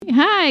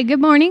Hi, good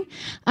morning.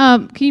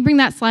 Can you bring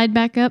that slide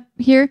back up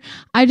here?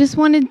 I just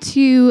wanted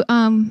to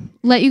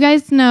let you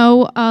guys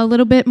know a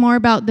little bit more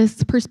about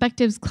this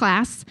Perspectives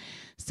class.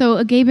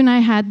 So Gabe and I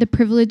had the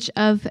privilege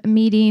of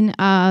meeting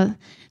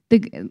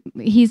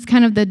he's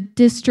kind of the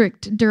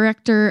district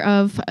director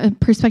of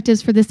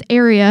Perspectives for this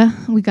area.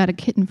 We got a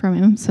kitten from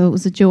him, so it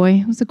was a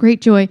joy. It was a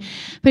great joy.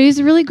 But he's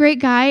a really great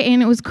guy,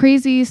 and it was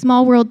crazy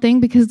small world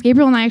thing because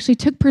Gabriel and I actually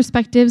took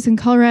Perspectives in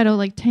Colorado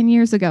like 10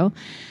 years ago.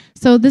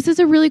 So this is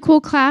a really cool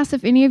class.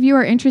 If any of you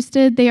are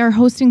interested, they are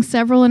hosting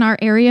several in our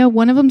area.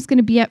 One of them is going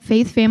to be at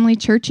Faith Family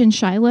Church in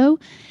Shiloh,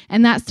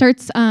 and that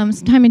starts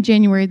sometime in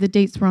January. The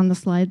dates were on the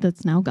slide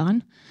that's now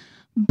gone.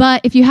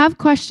 But if you have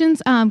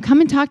questions,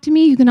 come and talk to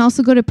me. You can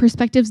also go to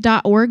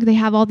perspectives.org. They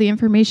have all the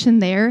information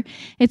there.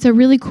 It's a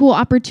really cool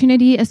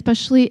opportunity,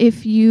 especially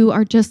if you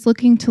are just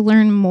looking to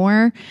learn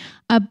more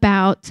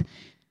about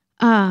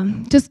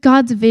just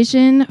God's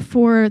vision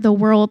for the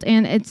world.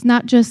 And it's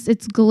not just,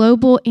 it's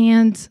global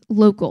and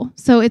local.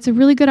 So it's a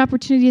really good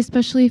opportunity,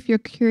 especially if you're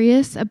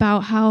curious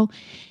about how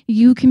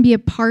you can be a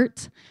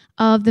part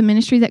of the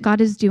ministry that God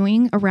is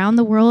doing around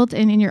the world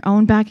and in your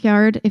own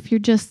backyard. If you're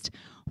just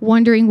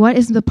wondering, what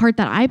is the part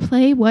that I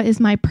play? What is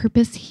my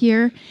purpose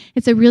here?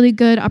 It's a really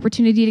good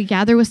opportunity to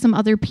gather with some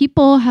other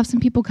people, have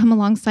some people come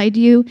alongside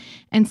you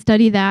and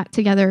study that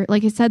together.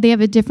 Like I said, they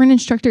have a different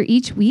instructor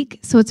each week,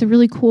 so it's a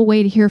really cool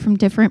way to hear from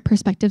different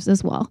perspectives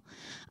as well.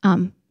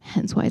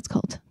 Hence why it's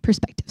called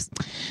Perspectives.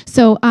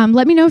 So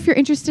let me know if you're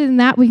interested in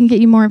that. We can get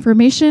you more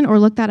information or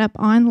look that up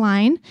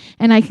online.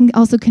 And I can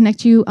also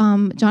connect you.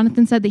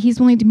 Jonathan said that he's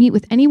willing to meet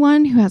with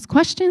anyone who has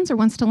questions or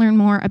wants to learn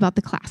more about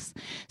the class.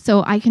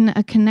 So I can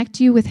connect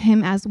you with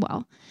him as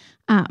well.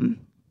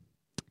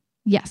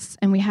 Yes,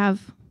 and we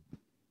have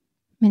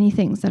many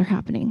things that are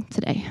happening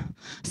today.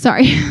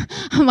 Sorry.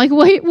 I'm like,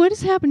 wait, what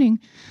is happening?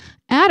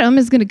 Adam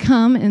is going to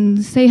come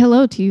and say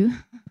hello to you.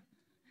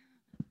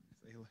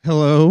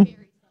 Hello.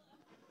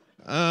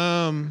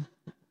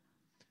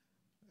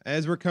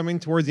 As we're coming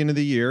towards the end of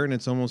the year and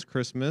it's almost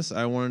Christmas,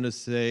 I wanted to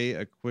say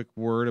a quick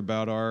word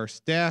about our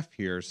staff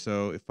here.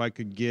 So if I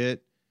could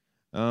get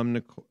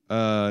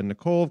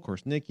Nicole, of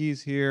course,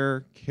 Nikki's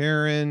here,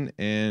 Karen,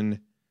 and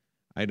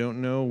I don't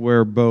know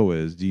where Bo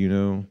is. Do you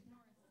know?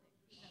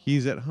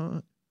 He's at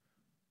home.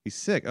 He's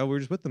sick. Oh, we were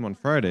just with them on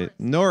Friday.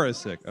 Nora's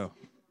sick. Oh.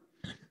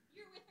 You're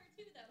with her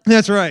too, though.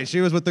 That's right. She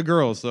was with the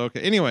girls. So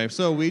okay. Anyway,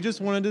 so we just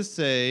wanted to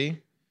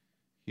say,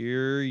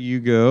 here you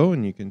go,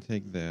 and you can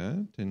take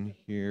that, and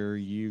here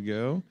you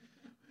go.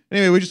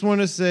 Anyway, we just want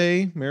to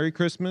say Merry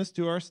Christmas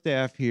to our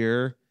staff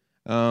here.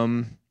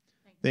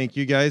 Thank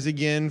you guys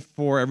again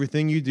for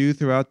everything you do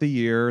throughout the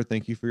year.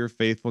 Thank you for your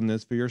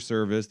faithfulness, for your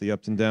service, the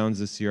ups and downs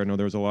this year. I know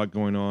there was a lot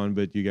going on,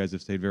 but you guys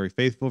have stayed very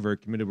faithful, very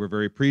committed. We're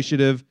very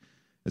appreciative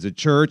as a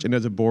church and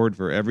as a board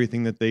for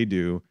everything that they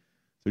do.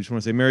 So we just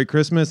want to say Merry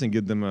Christmas and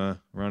give them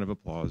a round of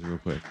applause real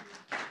quick.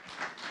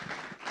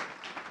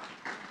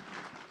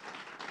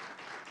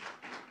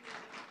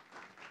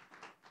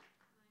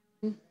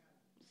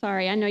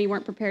 Sorry, I know you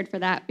weren't prepared for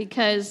that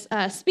because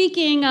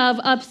speaking of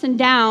ups and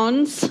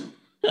downs,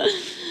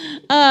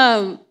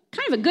 kind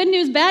of a good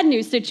news, bad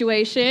news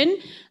situation.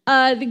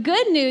 The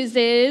good news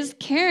is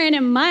Karen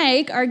and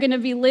Mike are going to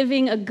be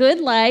living a good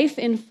life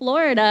in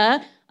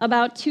Florida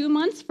about 2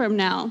 months from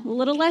now, a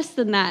little less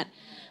than that.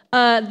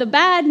 The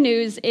bad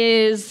news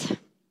is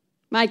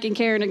Mike and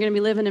Karen are going to be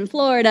living in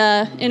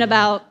Florida in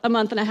about a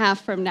month and a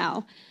half from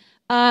now.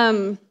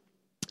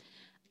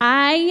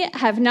 I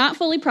have not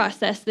fully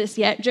processed this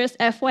yet, just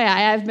FYI.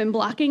 I've been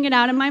blocking it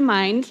out in my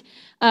mind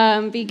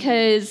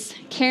because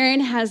Karen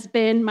has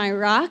been my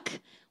rock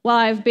while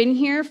I've been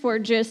here for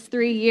just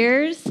 3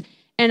 years,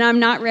 and I'm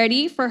not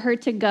ready for her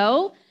to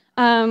go.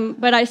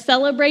 But I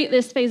celebrate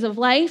this phase of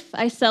life.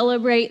 I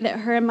celebrate that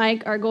her and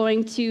Mike are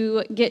going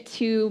to get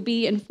to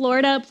be in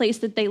Florida, a place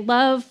that they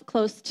love,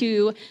 close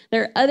to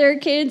their other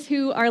kids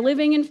who are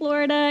living in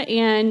Florida,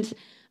 and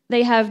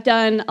they have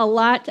done a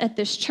lot at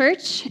this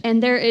church,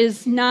 and there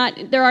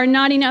are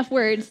not enough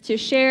words to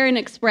share and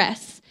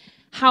express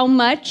how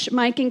much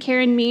Mike and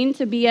Karen mean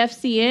to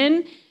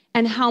BFCN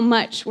and how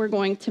much we're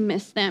going to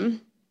miss them.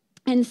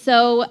 And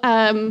so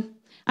I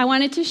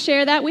wanted to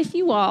share that with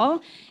you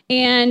all.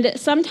 And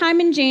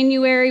sometime in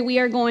January, we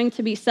are going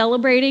to be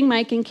celebrating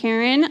Mike and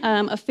Karen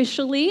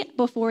officially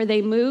before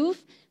they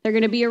move. They're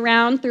going to be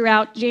around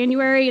throughout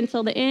January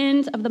until the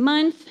end of the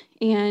month,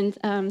 and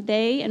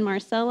they and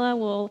Marcella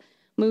will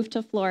move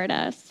to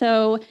Florida.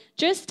 So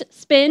just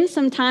spend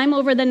some time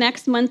over the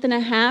next month and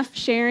a half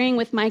sharing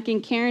with Mike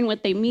and Karen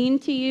what they mean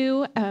to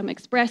you.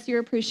 Express your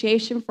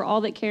appreciation for all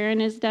that Karen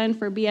has done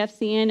for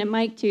BFCN, and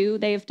Mike too.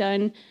 They've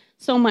done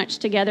so much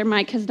together.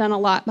 Mike has done a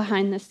lot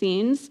behind the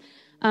scenes.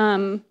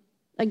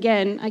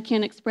 Again, I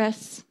can't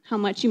express how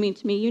much you mean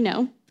to me, you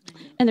know.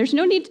 And there's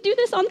no need to do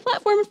this on the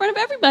platform in front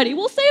of everybody.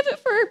 We'll save it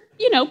for,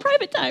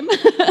 private time.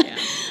 Yeah.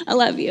 I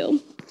love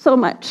you so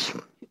much.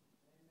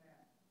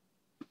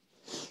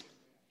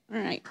 All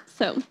right,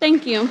 so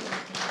thank you.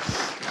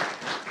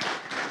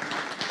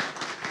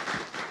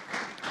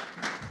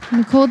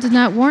 Nicole did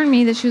not warn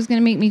me that she was going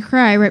to make me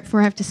cry right before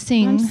I have to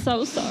sing. I'm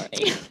so sorry.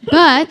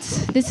 But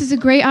this is a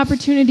great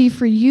opportunity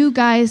for you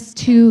guys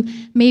to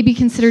maybe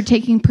consider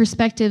taking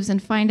perspectives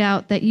and find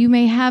out that you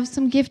may have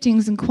some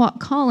giftings and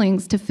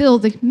callings to fill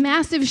the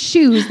massive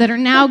shoes that are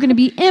now going to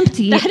be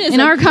empty in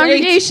our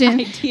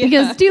congregation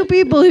because two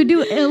people who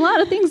do a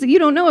lot of things that you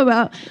don't know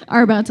about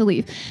are about to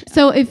leave.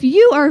 So if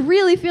you are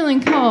really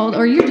feeling called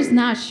or you're just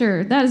not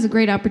sure, that is a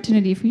great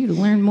opportunity for you to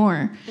learn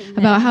more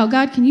about how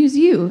God can use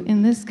you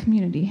in this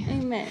community.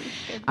 Amen.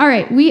 All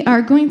right, we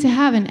are going to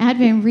have an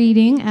Advent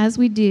reading. As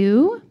we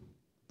do,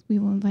 we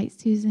will invite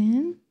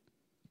Susan.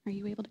 Are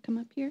you able to come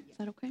up here? Is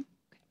that okay? Do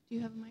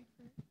you have a mic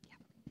for her?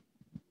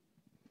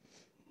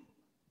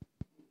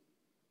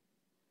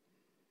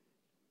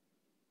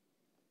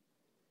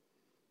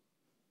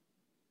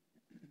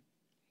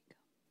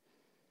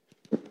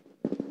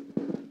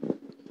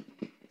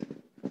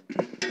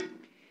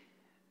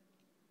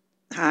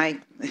 Hi.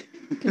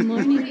 Good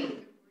morning.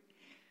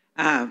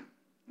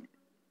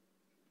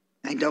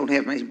 I don't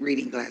have my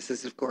reading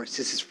glasses, of course.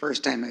 This is the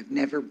first time I've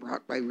never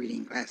brought my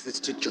reading glasses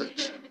to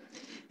church.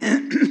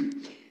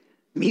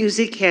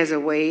 Music has a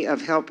way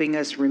of helping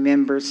us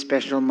remember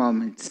special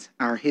moments,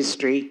 our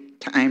history,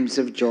 times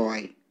of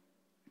joy.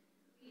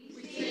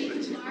 We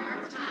sing to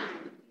mark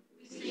time.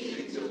 We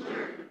sing to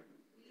learn.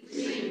 We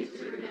sing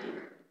to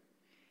remember.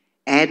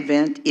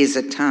 Advent is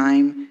a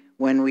time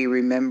when we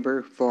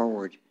remember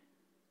forward.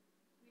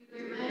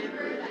 We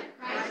remember that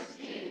Christ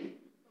came,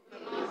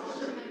 but we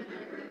also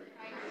remember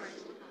that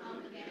Christ will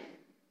come again.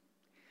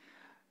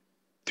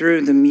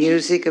 Through the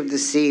music of the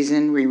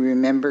season, we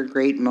remember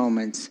great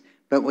moments,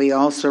 but we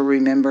also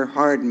remember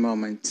hard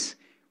moments.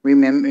 We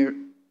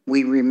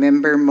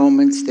remember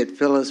moments that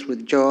fill us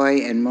with joy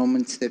and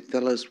moments that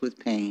fill us with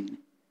pain.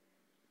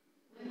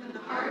 When the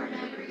hard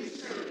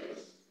memories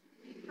surface,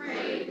 we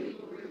pray we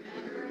will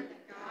remember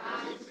that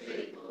God is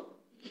faithful,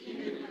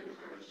 even in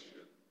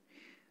hardship.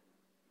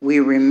 We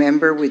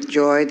remember with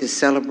joy the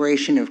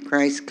celebration of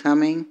Christ's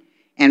coming,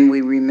 and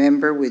we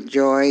remember with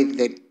joy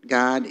that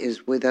God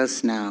is with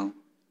us now.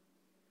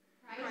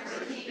 Christ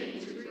came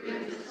to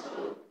bring us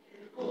hope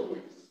and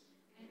wholeness,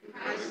 and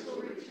Christ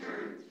will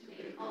return to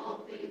make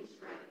all things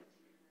right.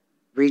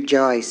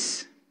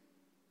 Rejoice.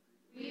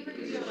 We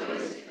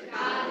rejoice that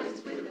God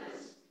is with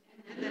us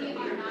and that we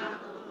are not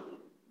alone.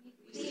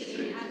 We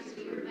sing as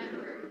we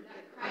remember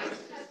that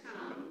Christ has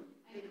come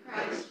and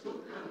Christ will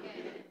come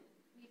again.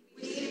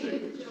 We sing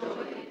with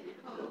joy and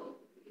hope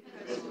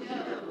because we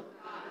know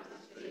God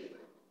is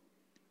faithful.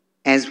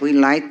 As we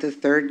light the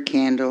third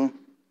candle,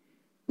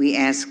 we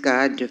ask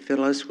God to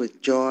fill us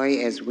with joy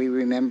as we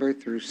remember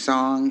through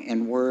song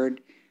and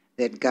word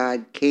that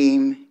God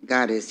came,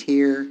 God is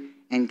here,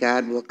 and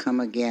God will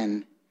come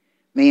again.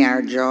 May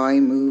our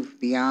joy move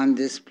beyond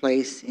this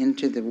place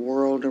into the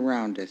world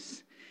around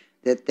us,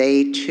 that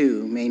they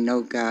too may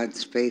know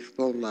God's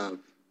faithful love.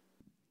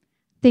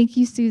 Thank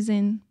you,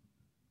 Susan.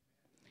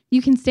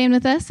 You can stand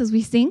with us as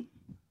we sing.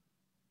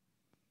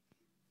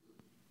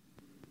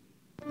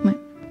 Come on.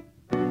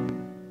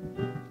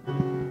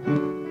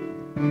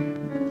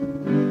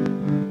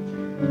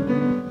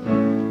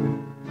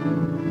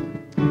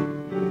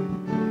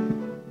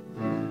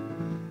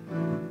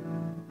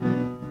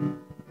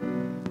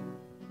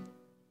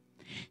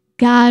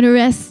 God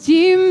rest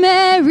ye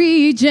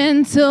merry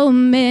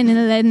gentlemen,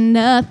 and let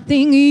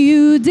nothing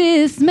you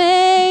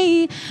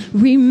dismay.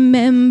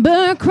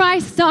 Remember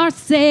Christ our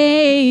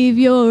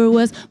Savior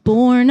was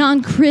born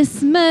on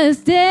Christmas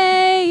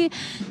Day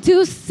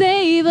to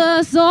save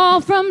us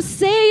all from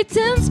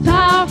Satan's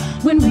power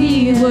when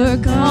we were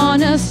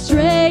gone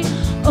astray.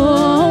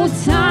 Oh,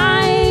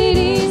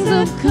 tidings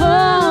of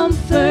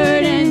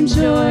comfort and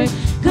joy,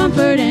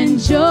 comfort and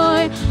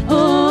joy.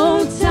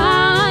 Oh,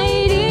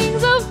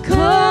 tidings of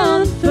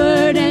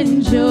comfort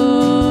and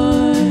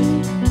joy.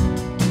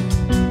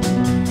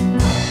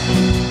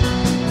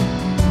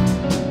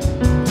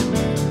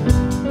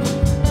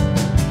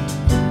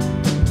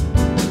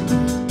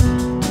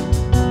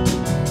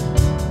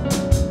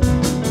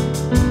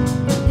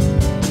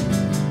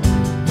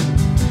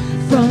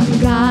 From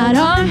God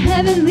our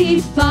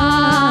Heavenly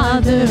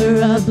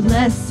Father, a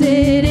blessed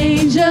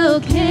angel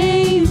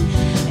came,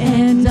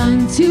 and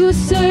unto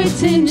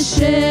certain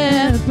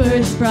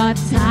shepherds brought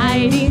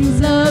tidings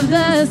of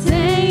the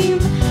same,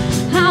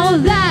 how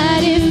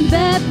that in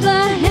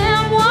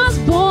Bethlehem was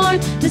born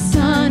the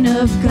Son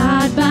of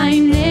God by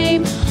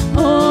name.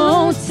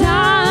 Oh,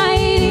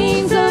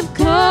 tidings of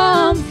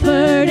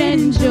comfort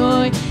and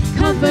joy,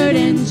 comfort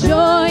and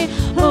joy.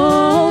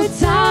 Oh,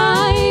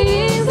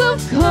 tidings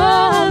of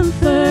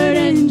comfort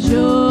and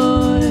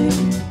joy.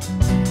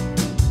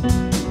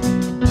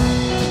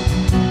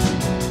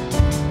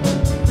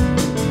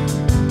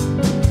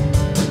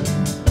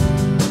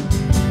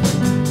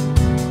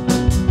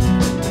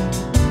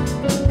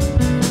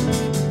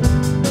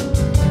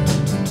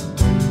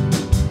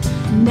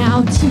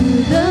 Now to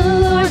the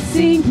Lord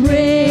sing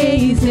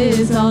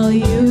praises, all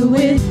you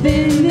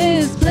within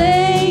this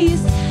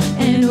place,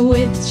 and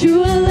with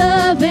true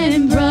love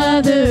and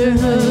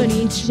brotherhood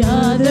each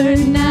other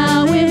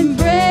now embrace.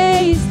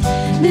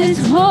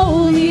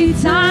 holy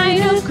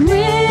tide of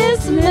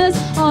Christmas,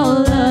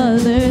 all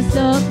other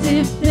stuff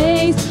to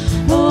face.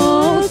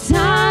 Oh,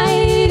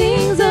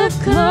 tidings of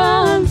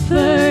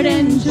comfort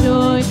and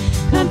joy,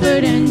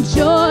 comfort and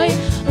joy.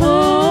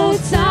 Oh,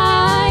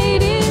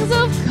 tidings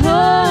of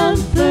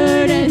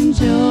comfort and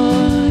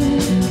joy.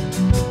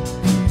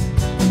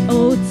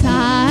 Oh,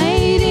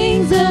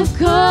 tidings of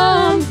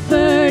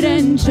comfort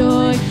and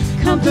joy,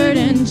 comfort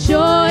and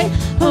joy.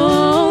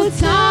 Oh,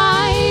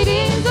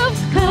 tidings of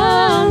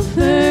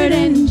comfort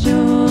and joy.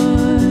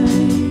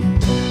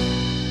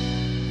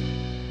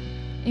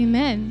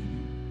 Amen.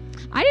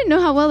 I didn't know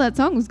how well that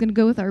song was going to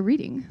go with our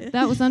reading.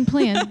 That was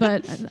unplanned,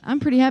 but I'm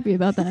pretty happy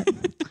about that.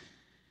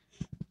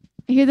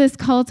 I hear this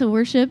call to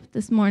worship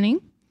this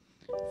morning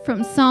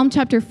from Psalm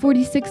chapter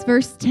 46,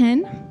 verse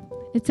 10.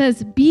 It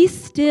says, "Be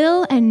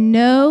still and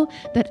know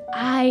that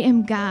I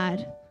am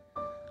God.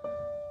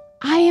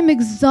 I am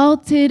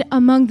exalted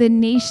among the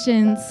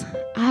nations.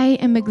 I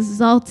am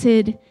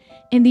exalted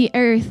in the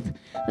earth."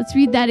 Let's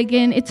read that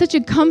again. It's such a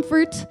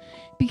comfort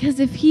because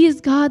if he is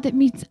God, that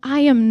means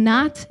I am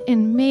not.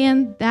 And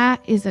man,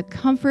 that is a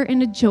comfort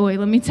and a joy,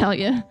 let me tell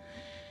you.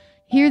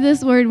 Hear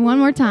this word one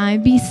more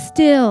time. Be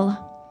still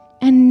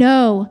and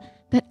know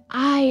that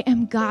I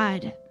am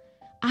God.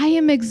 I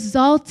am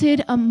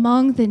exalted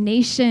among the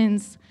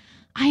nations.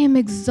 I am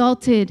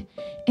exalted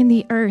in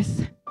the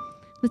earth.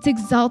 Let's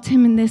exalt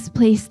him in this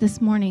place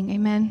this morning.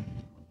 Amen.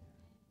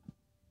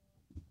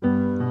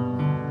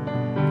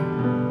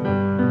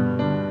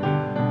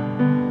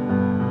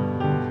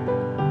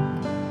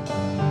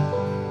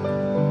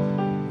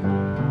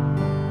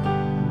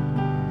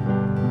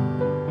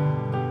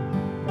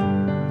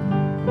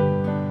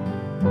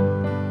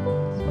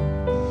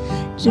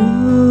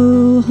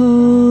 O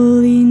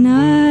holy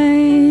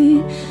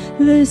night,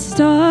 the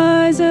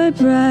stars are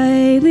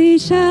brightly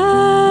shining.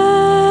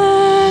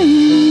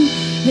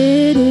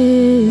 It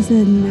is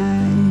the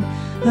night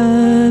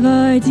of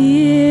our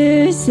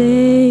dear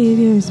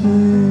Savior's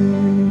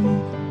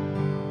birth.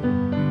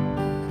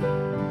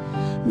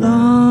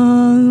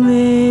 Long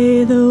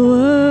lay the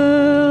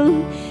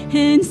world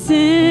in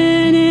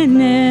sin and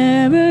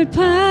error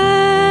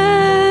pining,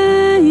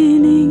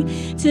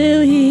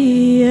 till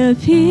he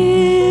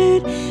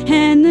appeared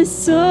and the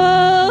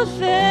soul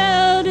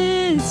felt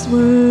his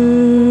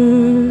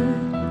word.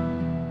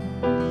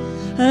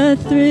 A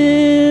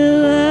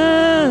thrill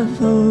of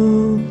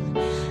hope,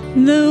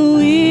 the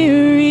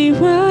weary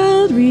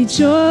world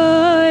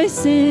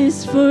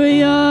rejoices, for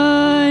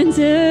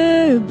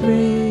yonder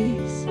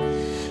breaks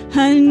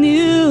a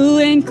new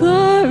and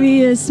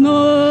glorious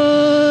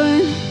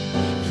morn.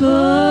 Fall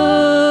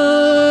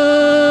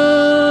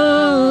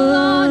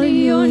on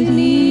your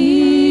knees.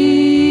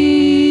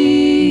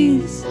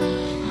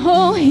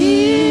 Oh,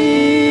 hear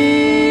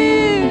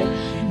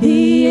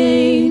the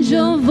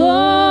angel voices.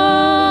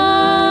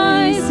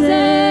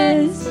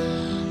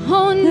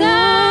 Oh,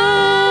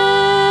 night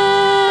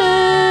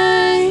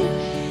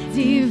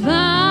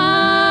divine.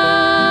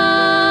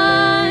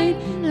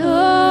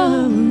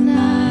 Oh,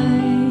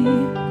 night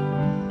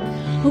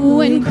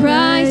when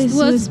Christ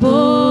was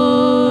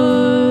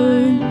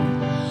born.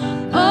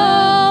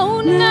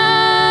 Oh,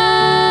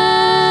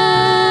 night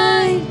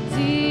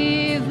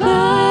divine.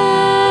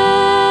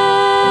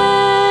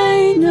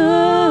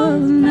 Oh,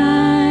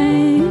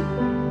 night.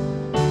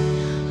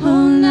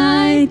 Oh,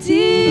 night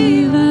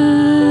divine.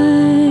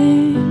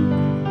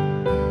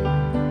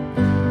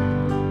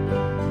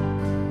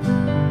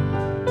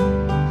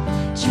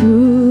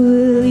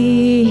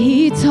 Truly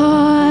he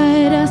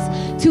taught us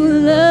to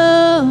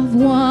love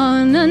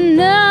one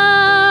another.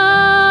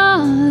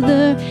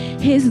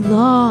 His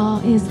law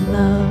is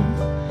love,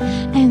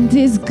 and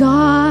his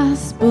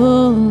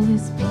gospel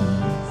is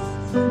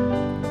peace.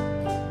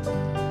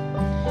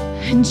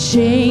 And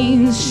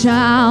chains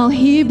shall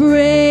he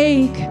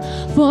break,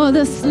 for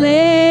the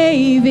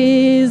slave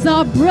is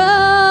our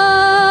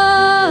brother,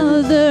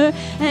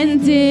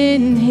 and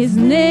in his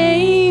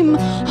name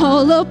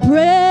all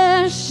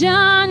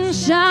oppression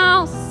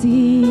shall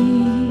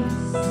cease.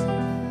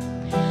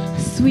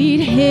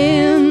 Sweet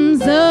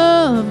hymns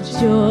of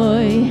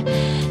joy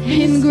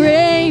in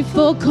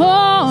grateful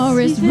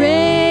chorus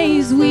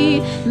raise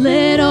we,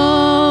 let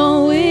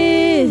all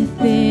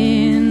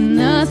within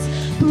us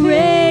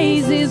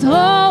praise his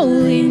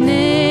holy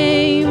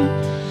name.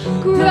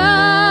 Christ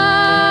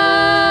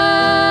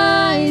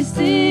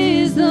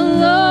is the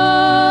Lord.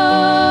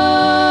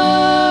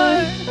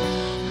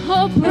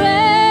 Oh,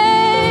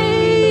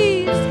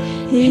 praise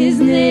his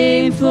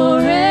name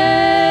forever.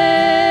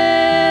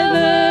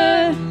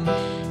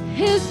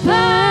 His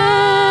power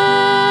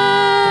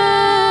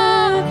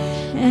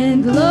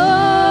and glory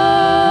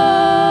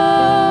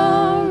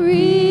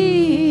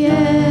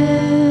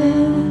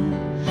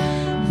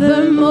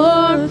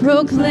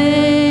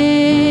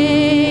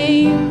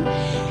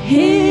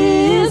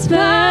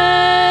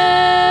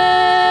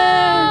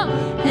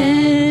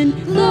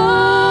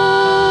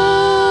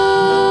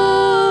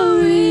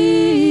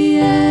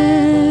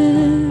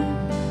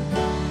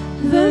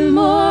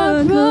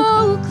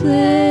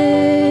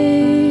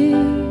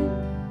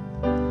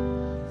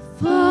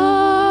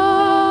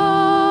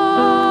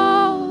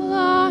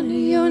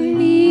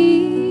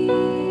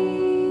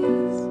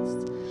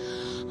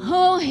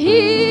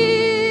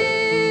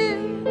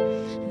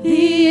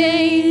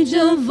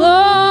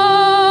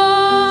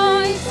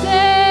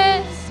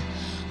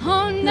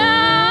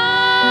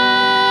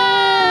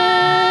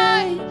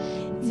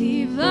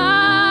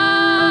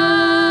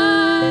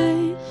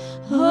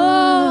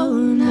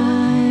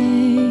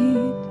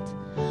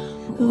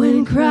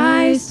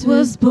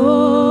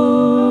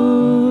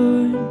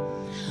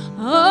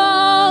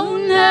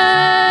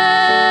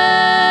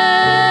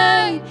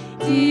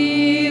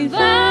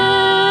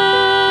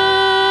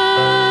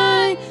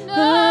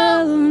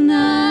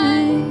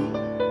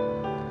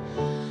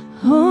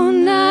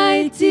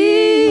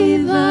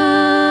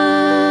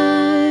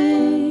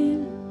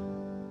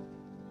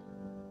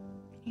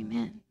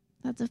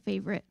That's a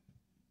favorite.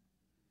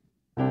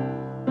 I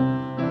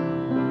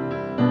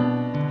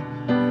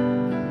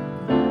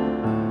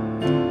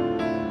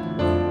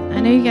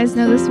know you guys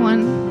know this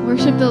one.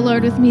 Worship the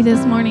Lord with me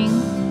this morning.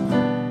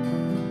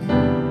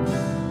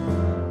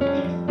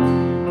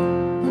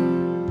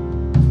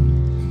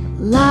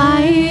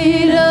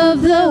 Light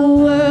of the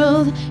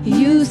world,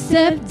 you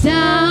step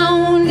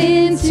down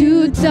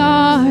into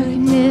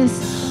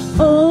darkness.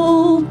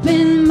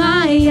 Open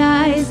my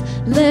eyes,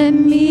 let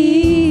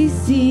me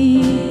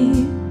see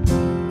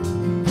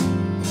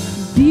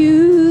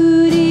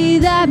beauty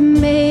that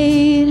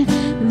made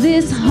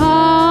this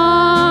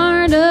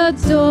heart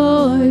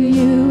adore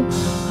you.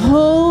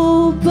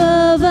 Hope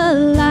of a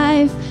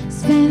life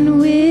spent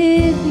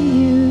with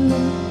you.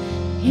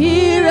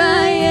 Here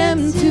I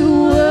am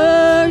to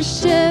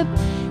worship.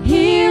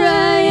 Here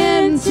I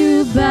am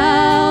to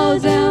bow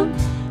down.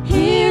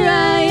 Here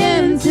I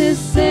am to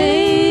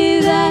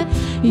say that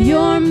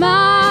you're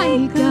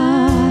my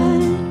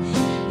God.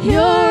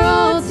 You're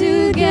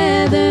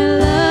altogether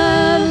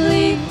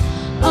lovely,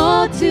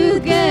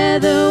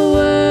 altogether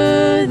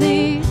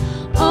worthy,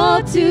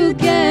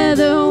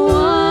 altogether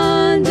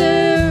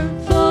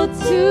wonderful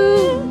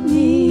to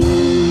me.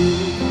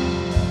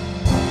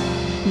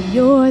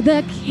 You're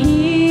the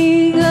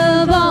King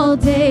of all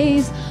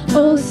days,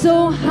 oh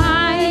so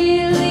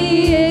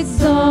highly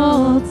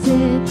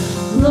exalted,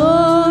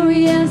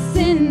 glorious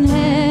in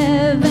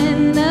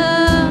heaven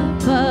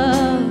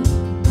above.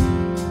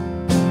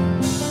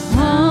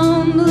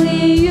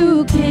 Humbly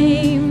you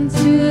came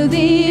to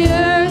the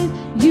earth,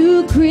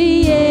 you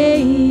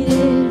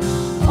created,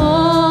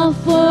 all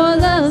for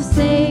love's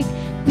sake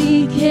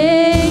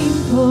became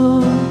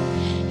poor.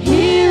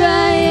 Here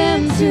I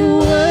am to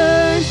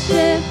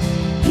worship,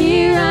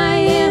 here I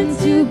am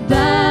to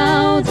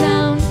bow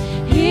down,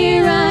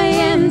 here I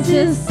am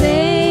to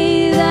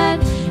say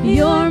that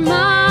you're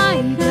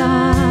my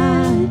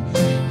God.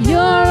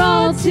 You're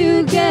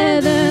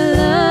altogether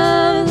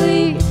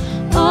lovely,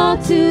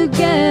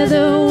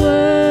 altogether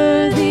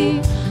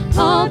worthy,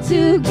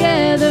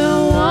 altogether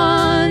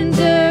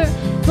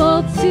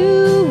wonderful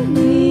to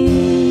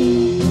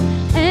me.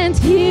 And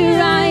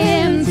here I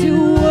am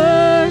to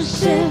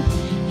worship,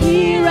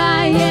 here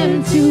I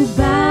am to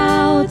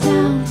bow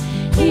down,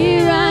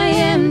 here I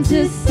am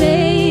to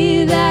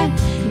say that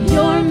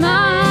you're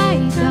my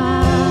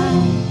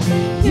God.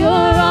 You're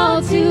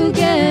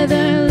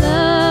altogether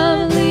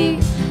lovely,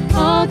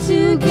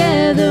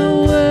 altogether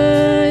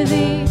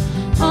worthy,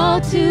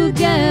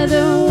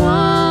 altogether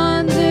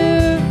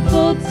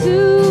wonderful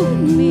to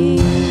me.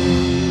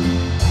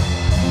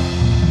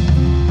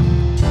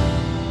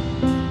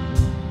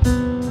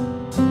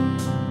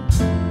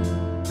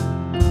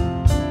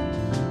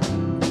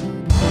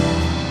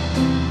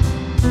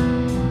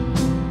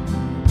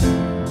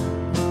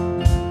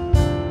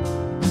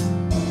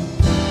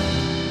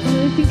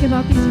 Really think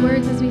about these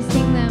words as we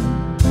sing them.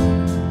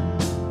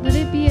 Let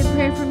it be a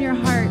prayer from your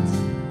heart.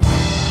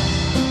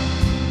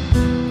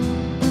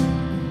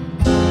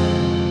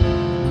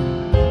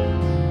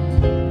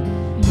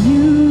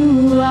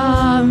 You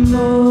are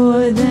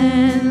more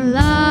than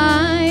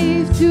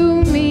life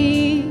to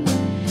me.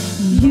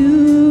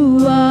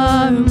 You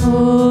are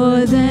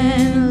more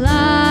than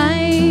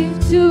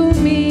life to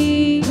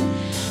me.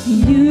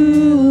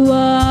 You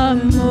are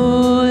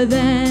more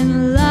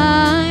than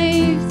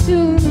life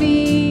to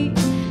me.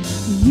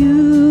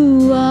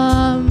 You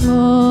are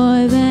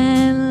more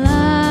than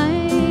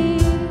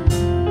life.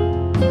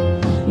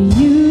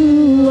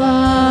 You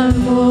are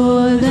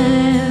more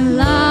than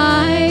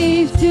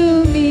life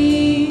to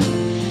me.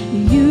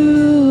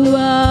 You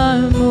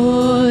are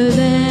more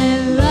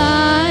than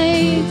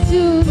life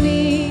to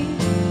me.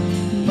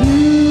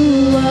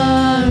 You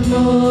are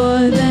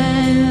more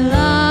than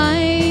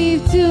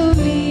life to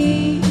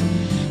me.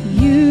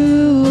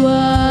 You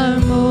are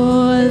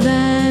more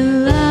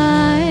than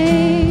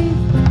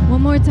life.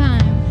 One more time.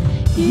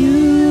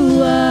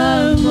 You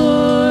are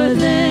more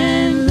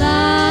than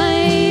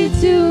life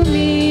to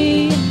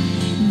me.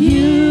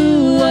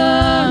 You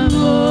are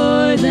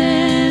more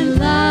than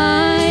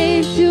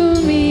life to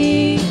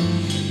me.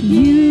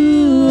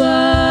 You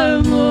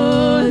are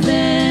more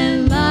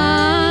than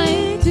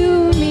life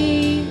to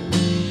me.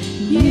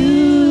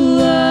 You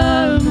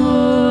are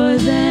more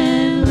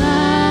than life.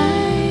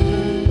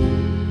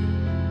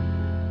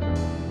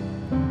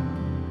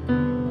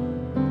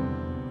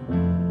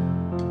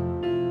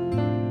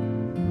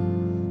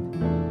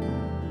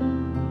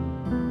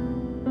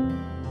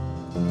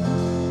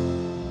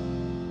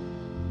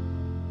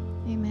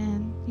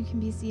 Amen. You can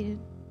be seated.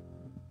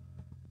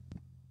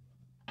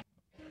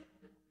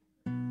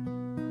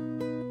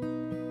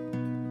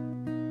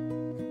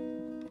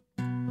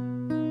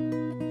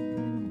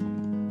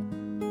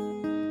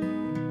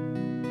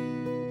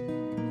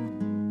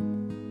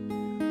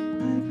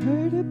 I've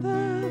heard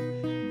about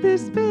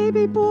this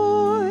baby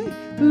boy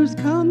who's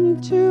come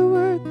to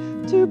earth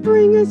to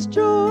bring us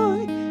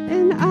joy,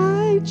 and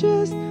I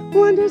just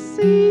want to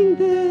sing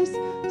this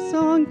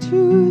song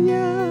to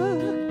ya.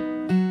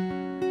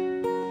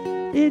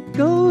 It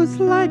goes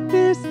like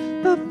this: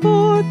 the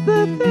fourth,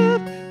 the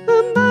fifth,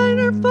 the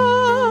minor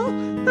fall,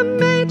 the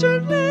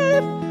major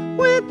lift.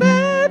 With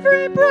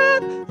every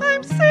breath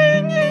I'm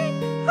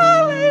singing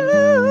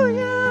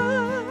hallelujah,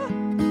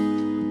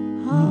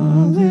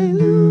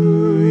 hallelujah,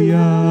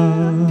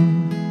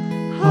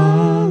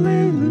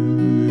 hallelujah,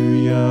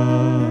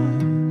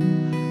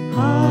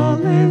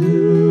 hallelujah,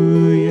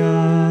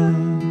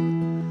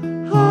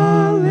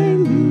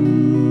 hallelujah.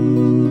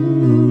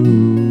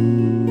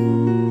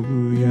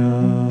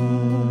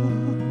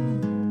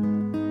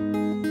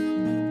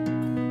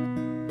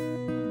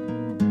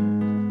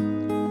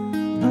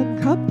 A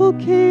couple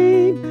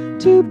came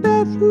to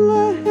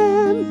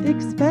Bethlehem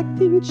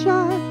expecting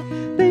child.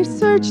 They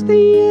searched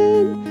the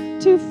inn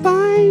to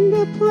find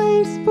a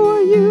place, for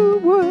you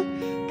were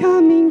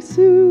coming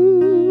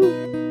soon.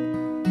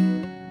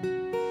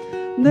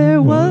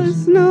 There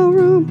was no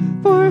room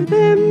for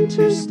them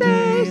to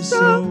stay,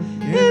 so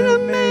in a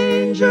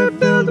manger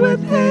filled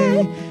with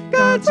hay,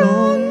 God's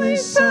only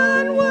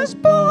Son was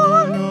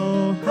born.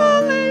 Oh,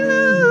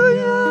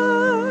 hallelujah,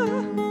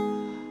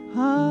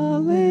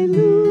 hallelujah,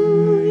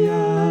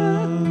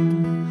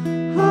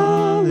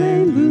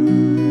 hallelujah,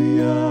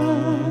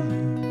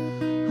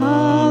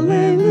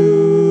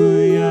 hallelujah,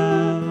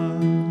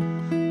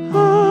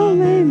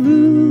 hallelujah.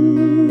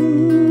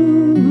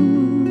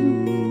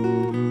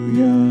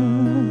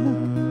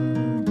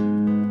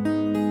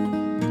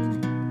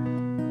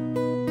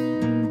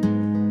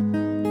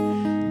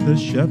 The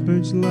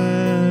shepherds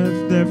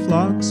left their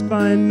flocks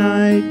by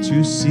night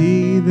to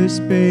see this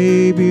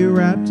baby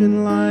wrapped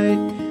in light.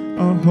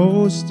 A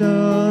host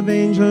of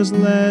angels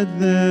led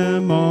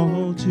them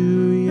all to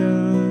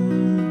you.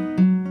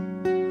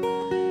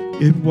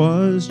 It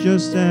was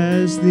just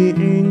as the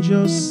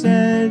angel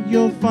said,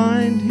 you'll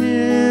find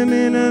him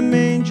in a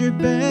manger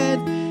bed,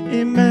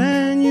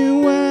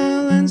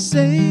 Emmanuel and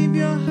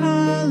Savior.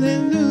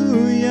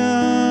 Hallelujah,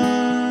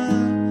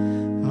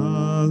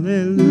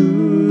 hallelujah,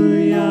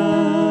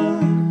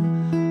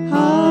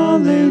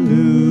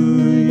 hallelujah,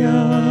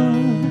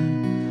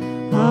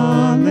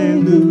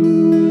 hallelujah,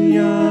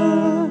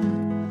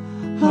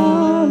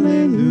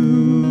 hallelujah.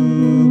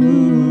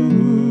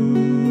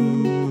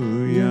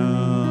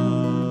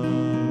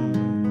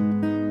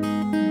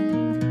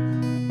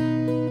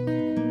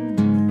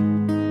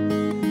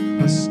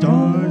 A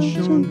star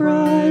shone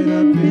bright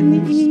up in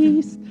the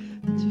east.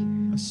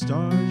 A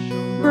star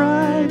shone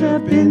bright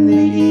up in the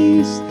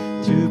east.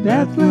 To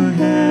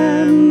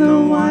Bethlehem the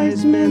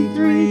wise men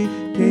three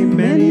came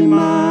many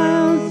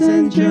miles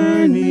and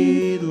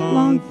journeyed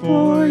long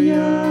for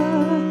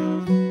ya.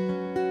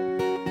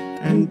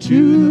 And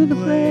to the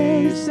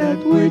place at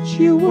which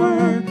you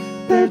were,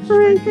 that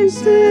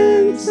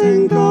frankincense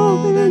and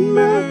gold and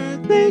myrrh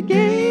they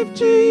gave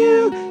to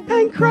you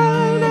and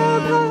cried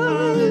out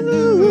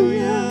hallelujah,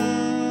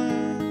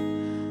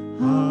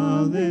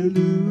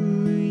 hallelujah,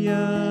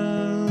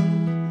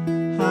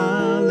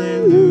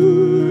 hallelujah,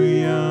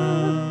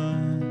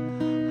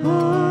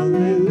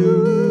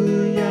 hallelujah,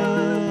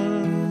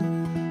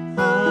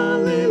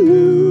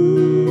 hallelujah.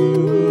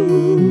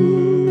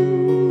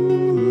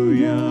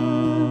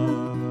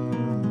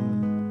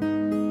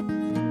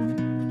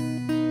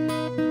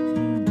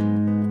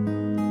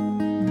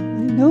 I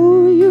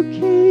know you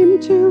came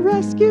to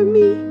rescue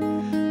me.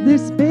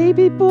 This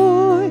baby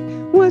boy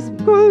was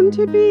going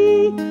to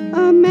be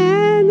a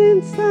man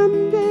and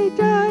someday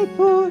die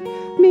for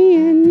me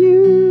and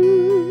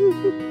you.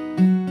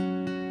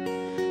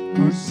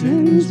 Our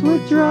sins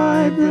would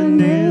drive the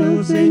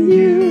nails in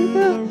you.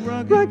 The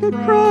rugged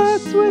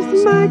cross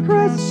was my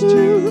cross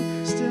too.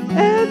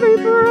 Every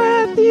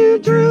breath you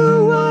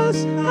drew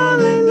was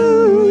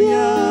hallelujah,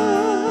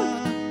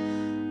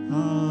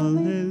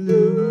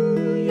 hallelujah,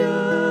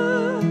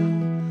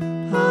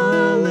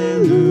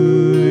 hallelujah,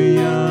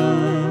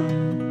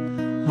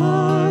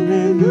 hallelujah,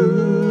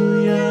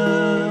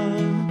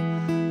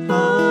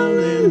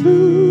 hallelujah,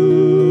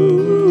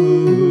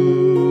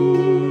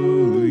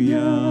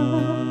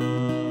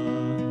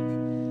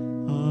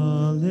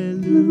 hallelujah,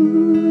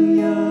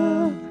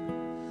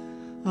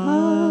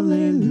 hallelujah,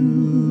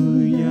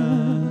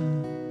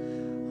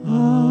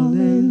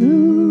 hallelujah,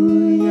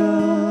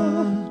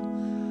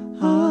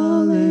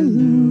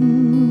 hallelujah.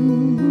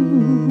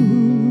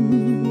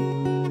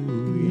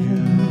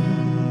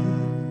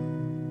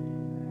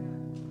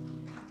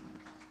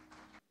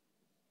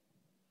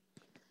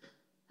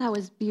 That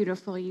was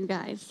beautiful, you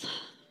guys.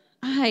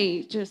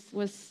 I just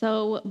was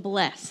so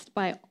blessed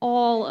by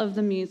all of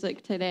the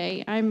music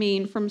today. I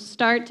mean, from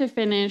start to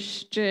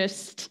finish,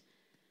 just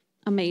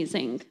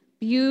amazing.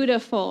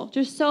 Beautiful,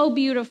 just so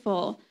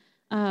beautiful.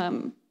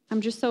 I'm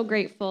just so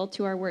grateful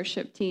to our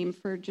worship team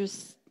for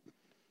just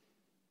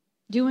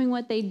doing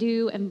what they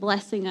do and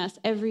blessing us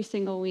every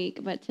single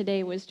week. But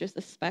today was just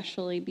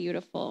especially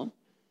beautiful.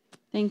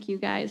 Thank you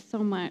guys so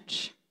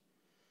much.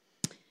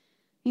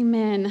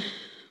 Amen.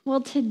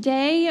 Well,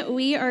 today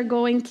we are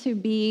going to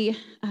be,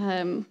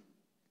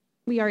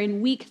 we are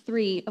in week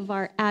 3 of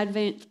our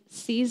Advent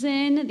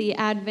season, the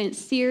Advent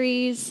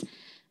series.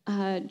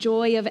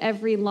 joy of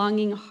every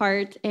longing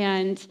heart,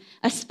 and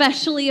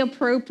especially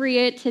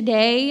appropriate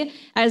today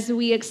as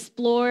we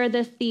explore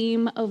the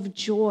theme of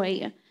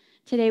joy.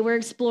 Today we're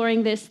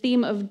exploring this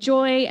theme of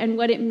joy and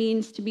what it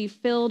means to be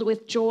filled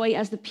with joy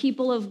as the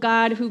people of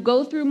God who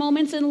go through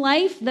moments in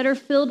life that are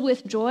filled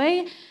with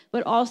joy,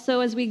 but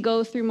also as we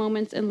go through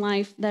moments in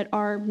life that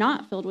are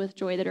not filled with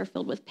joy, that are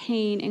filled with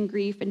pain and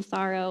grief and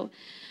sorrow.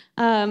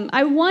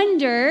 I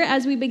wonder,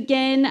 as we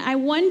begin,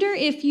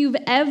 if you've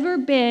ever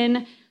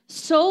been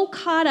so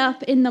caught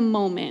up in the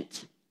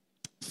moment,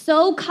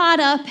 so caught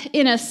up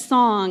in a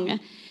song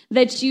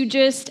that you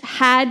just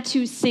had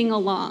to sing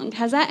along.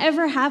 Has that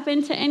ever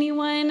happened to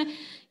anyone?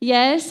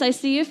 Yes, I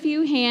see a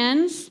few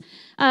hands.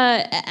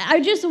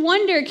 I just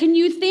wonder, can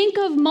you think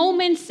of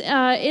moments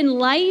in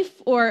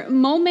life or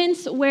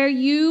moments where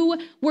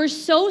you were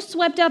so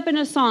swept up in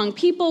a song?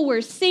 People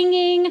were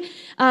singing,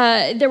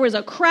 there was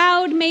a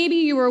crowd, maybe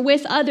you were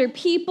with other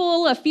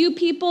people, a few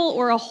people,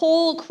 or a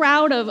whole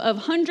crowd of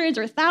hundreds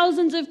or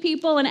thousands of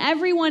people, and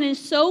everyone is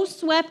so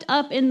swept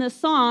up in the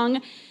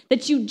song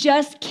that you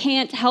just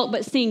can't help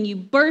but sing. You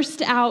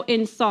burst out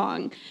in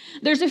song.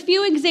 There's a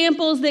few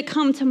examples that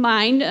come to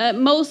mind.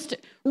 Most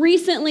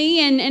recently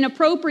and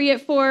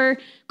appropriate for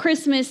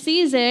Christmas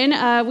season,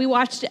 we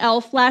watched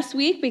Elf last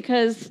week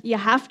because you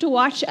have to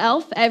watch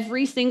Elf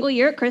every single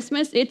year at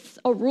Christmas. It's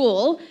a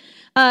rule.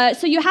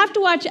 So you have to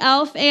watch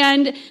Elf,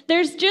 and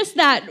there's just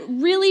that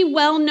really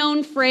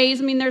well-known phrase.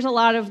 I mean, there's a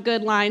lot of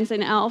good lines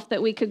in Elf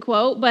that we could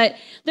quote, but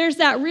there's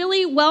that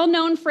really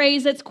well-known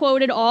phrase that's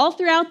quoted all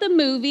throughout the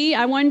movie.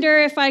 I wonder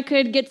if I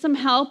could get some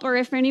help or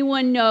if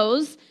anyone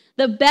knows.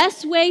 The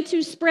best way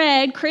to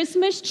spread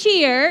Christmas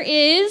cheer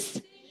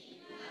is...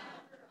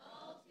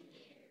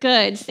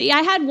 Good. See,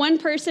 I had one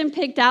person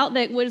picked out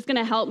that was going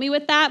to help me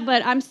with that,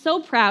 but I'm so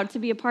proud to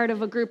be a part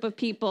of a group of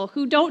people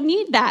who don't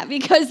need that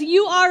because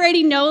you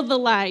already know the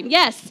line.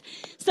 Yes.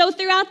 So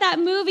throughout that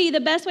movie, the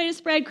best way to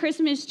spread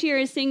Christmas cheer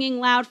is singing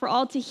loud for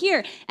all to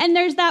hear. And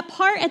there's that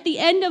part at the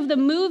end of the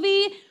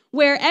movie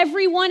where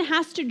everyone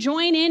has to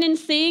join in and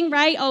sing,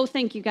 right? Oh,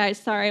 thank you guys.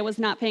 Sorry, I was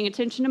not paying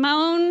attention to my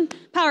own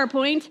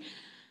PowerPoint.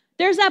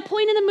 There's that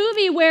point in the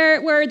movie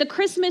where the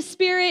Christmas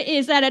spirit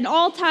is at an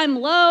all-time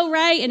low,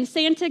 right? And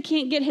Santa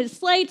can't get his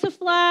sleigh to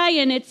fly,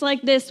 and it's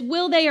like this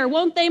will they or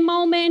won't they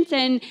moment.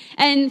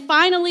 And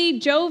finally,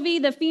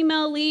 Jovi, the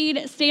female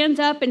lead, stands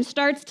up and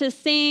starts to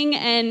sing,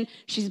 and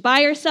she's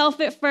by herself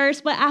at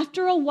first, but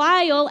after a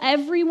while,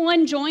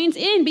 everyone joins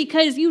in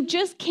because you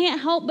just can't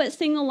help but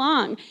sing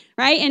along,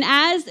 right? And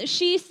as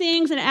she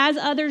sings and as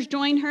others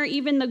join her,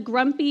 even the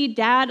grumpy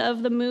dad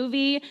of the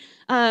movie,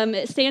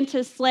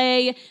 Santa's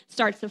sleigh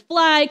starts to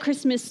fly,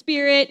 Christmas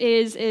spirit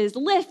is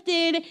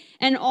lifted,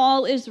 and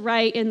all is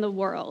right in the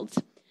world.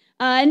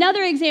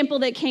 Another example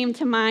that came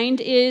to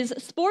mind is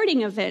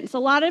sporting events. A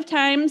lot of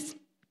times,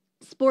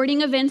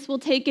 sporting events will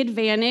take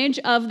advantage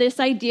of this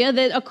idea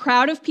that a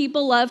crowd of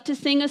people love to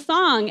sing a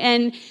song,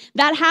 and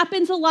that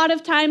happens a lot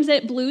of times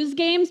at Blues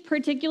games,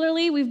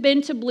 particularly. We've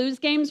been to Blues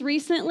games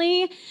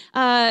recently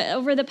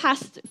over the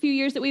past few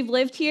years that we've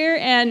lived here,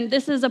 and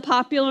this is a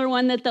popular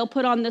one that they'll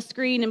put on the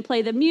screen and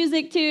play the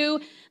music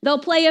to. They'll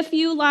play a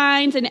few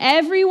lines, and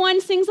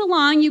everyone sings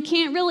along. You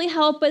can't really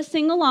help but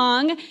sing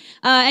along.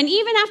 And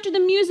even after the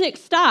music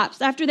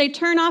stops, after they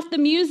turn off the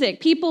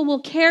music, people will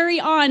carry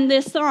on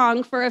this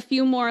song for a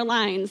few more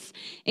lines.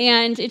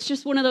 And it's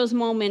just one of those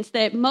moments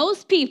that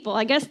most people,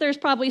 I guess there's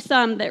probably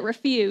some that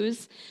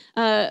refuse.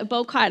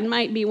 Bo Cotton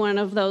might be one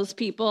of those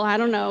people. I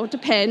don't know.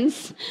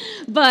 Depends.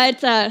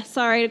 But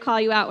sorry to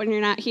call you out when you're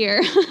not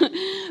here.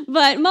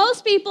 But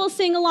most people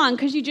sing along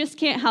because you just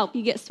can't help.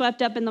 You get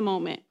swept up in the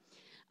moment.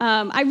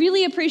 I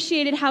really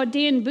appreciated how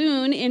Dan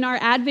Boone, in our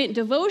Advent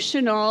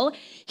devotional,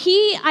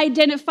 he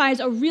identifies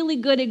a really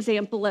good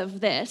example of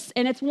this,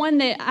 and it's one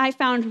that I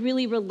found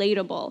really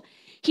relatable.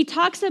 He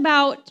talks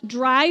about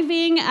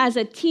driving as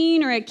a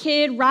teen or a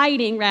kid,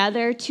 riding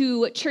rather,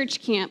 to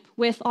church camp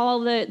with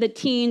all the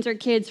teens or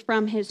kids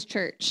from his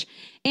church.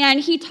 And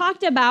he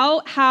talked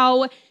about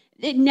how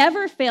it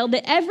never failed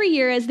that every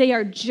year as they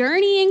are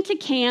journeying to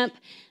camp,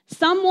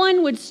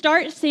 someone would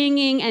start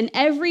singing and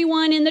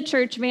everyone in the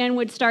church van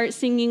would start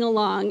singing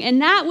along.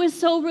 And that was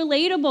so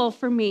relatable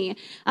for me.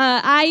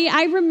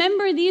 I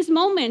remember these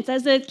moments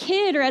as a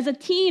kid or as a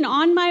teen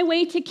on my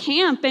way to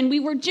camp, and we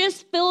were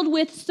just filled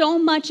with so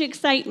much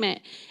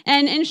excitement.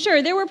 And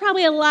sure, there were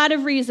probably a lot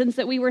of reasons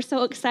that we were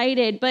so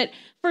excited. But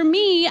for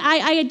me,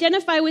 I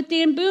identify with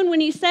Dan Boone when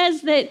he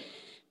says that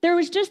there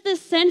was just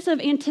this sense of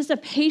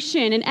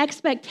anticipation and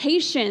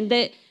expectation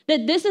that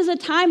this is a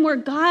time where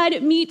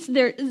God meets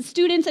their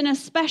students in a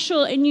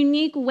special and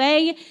unique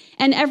way,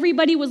 and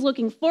everybody was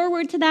looking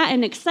forward to that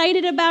and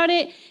excited about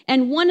it.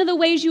 And one of the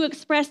ways you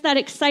express that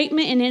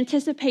excitement and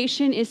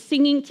anticipation is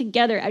singing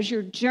together as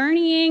you're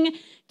journeying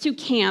to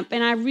camp,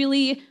 and I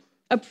really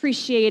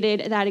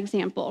appreciated that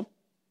example.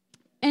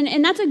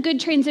 And that's a good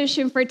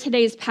transition for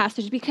today's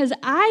passage because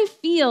I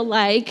feel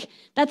like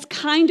that's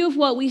kind of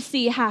what we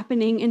see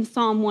happening in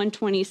Psalm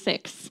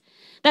 126.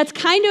 That's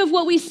kind of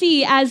what we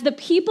see as the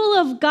people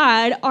of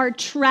God are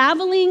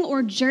traveling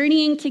or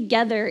journeying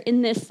together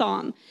in this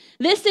psalm.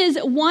 This is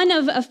one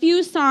of a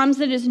few psalms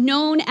that is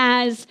known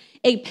as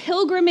a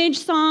pilgrimage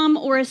psalm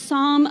or a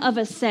psalm of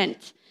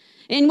ascent.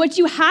 And what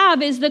you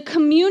have is the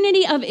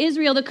community of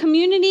Israel, the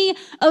community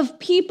of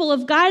people,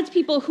 of God's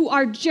people who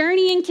are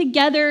journeying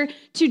together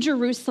to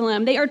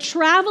Jerusalem. They are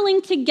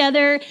traveling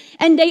together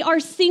and they are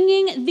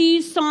singing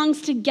these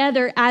songs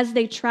together as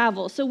they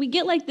travel. So we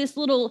get like this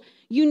little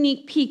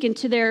unique peek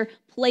into their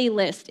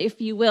playlist, if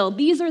you will.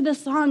 These are the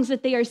songs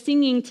that they are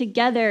singing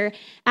together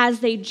as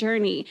they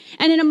journey.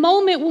 And in a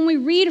moment, when we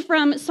read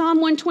from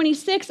Psalm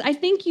 126, I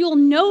think you'll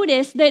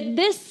notice that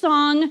this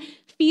song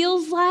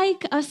feels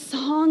like a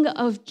song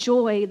of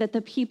joy that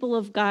the people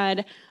of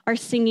God are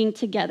singing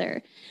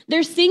together.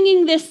 They're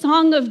singing this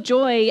song of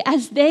joy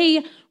as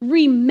they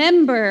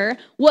remember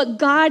what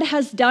God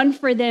has done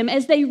for them,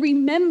 as they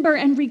remember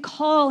and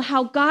recall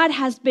how God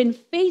has been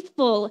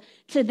faithful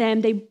to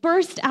them. They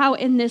burst out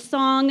in this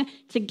song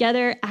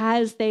together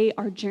as they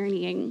are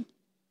journeying.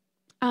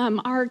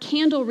 Our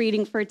candle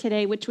reading for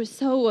today, which was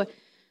so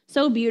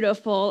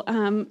beautiful,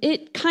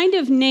 it kind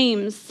of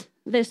names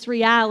this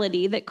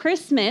reality that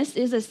Christmas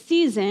is a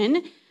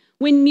season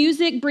when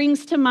music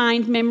brings to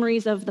mind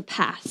memories of the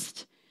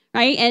past,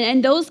 right?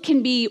 And those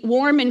can be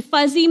warm and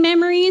fuzzy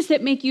memories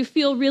that make you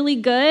feel really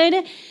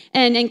good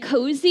and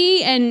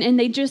cozy, and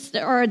they just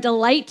are a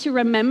delight to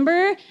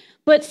remember.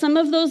 But some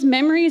of those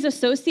memories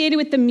associated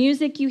with the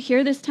music you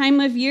hear this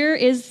time of year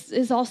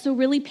is also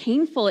really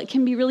painful. It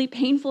can be really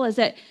painful as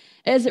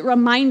it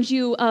reminds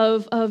you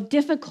of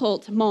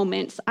difficult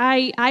moments.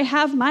 I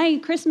have my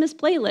Christmas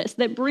playlist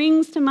that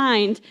brings to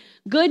mind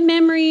good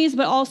memories,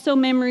 but also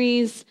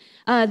memories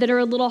that are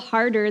a little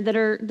harder, that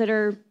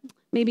are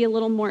maybe a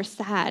little more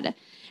sad.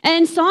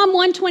 And Psalm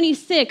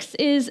 126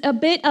 is a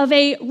bit of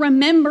a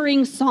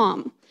remembering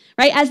psalm,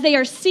 right? As they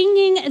are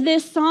singing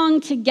this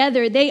song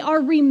together, they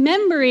are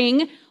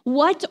remembering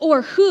what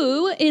or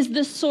who is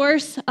the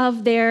source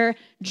of their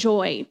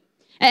joy.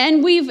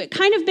 And we've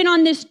kind of been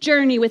on this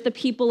journey with the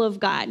people of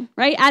God,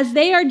 right? As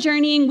they are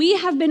journeying, we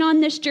have been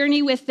on this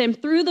journey with them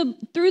through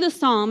the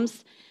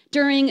Psalms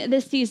during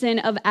this season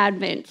of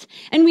Advent.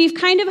 And we've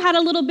kind of had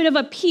a little bit of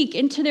a peek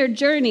into their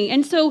journey.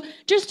 And so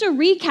just to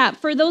recap,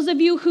 for those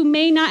of you who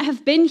may not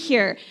have been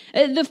here,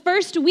 the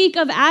first week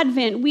of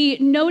Advent, we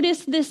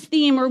noticed this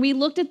theme, or we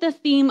looked at the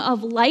theme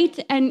of light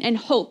and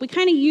hope. We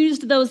kind of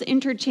used those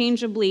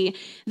interchangeably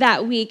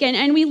that week.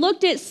 And we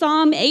looked at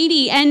Psalm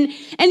 80, and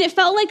it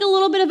felt like a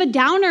little bit of a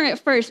downer at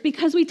first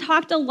because we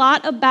talked a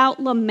lot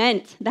about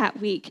lament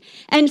that week.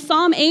 And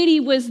Psalm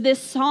 80 was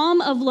this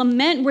psalm of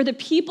lament where the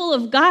people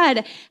of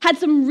God had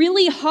some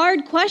really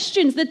hard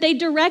questions that they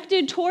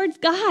directed towards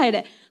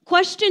God.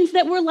 Questions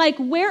that were like,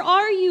 where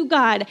are you,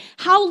 God?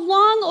 How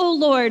long, O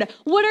Lord?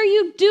 What are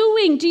you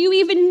doing? Do you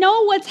even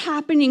know what's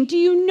happening? Do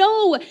you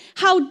know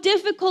how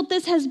difficult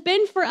this has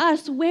been for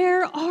us?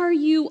 Where are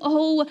you,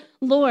 O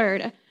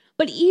Lord?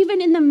 But even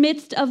in the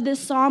midst of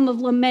this psalm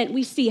of lament,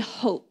 we see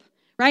hope.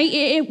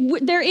 Right?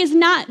 There is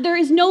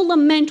no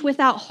lament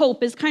without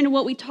hope is kind of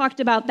what we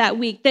talked about that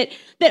week,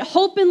 that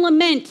hope and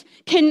lament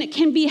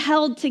can be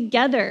held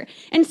together.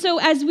 And so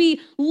as we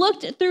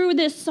looked through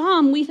this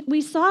psalm,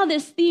 we saw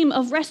this theme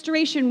of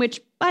restoration, which,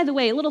 by the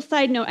way, a little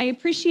side note, I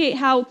appreciate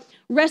how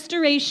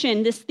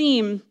restoration, this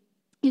theme,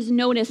 is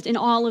noticed in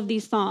all of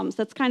these psalms.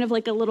 That's kind of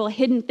like a little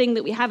hidden thing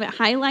that we haven't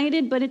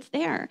highlighted, but it's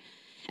there.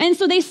 And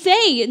so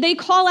they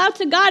call out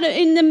to God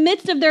in the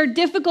midst of their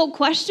difficult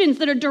questions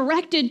that are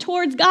directed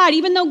towards God,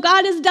 even though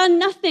God has done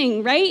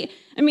nothing, right?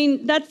 I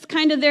mean, that's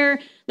kind of their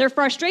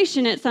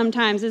frustration at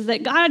sometimes, is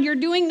that, God, you're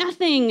doing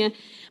nothing.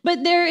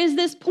 But there is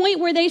this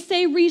point where they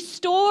say,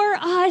 restore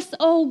us,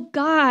 O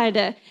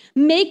God.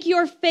 Make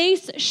your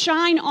face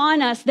shine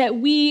on us that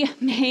we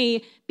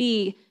may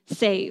be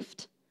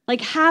saved.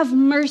 Like, have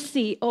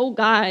mercy, oh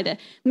God.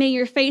 May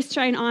your face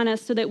shine on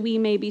us so that we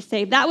may be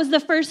saved. That was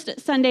the first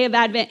Sunday of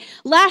Advent.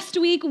 Last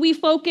week, we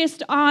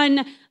focused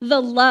on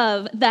the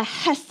love, the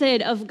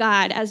hesed of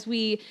God, as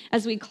we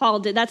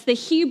called it. That's the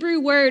Hebrew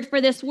word for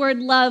this word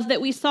love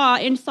that we saw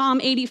in Psalm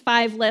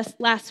 85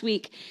 last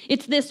week.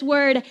 It's this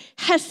word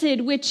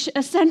hesed, which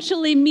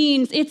essentially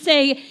means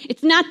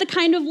it's not the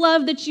kind of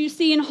love that you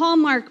see in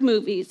Hallmark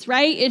movies,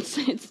 right?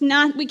 It's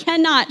not, we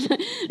cannot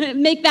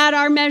make that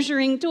our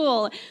measuring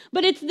tool.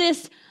 But it's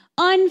this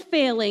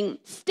unfailing,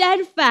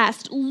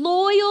 steadfast,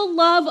 loyal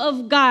love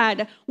of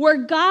God, where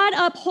God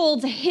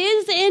upholds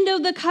his end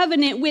of the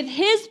covenant with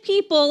his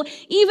people,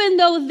 even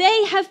though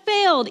they have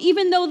failed,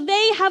 even though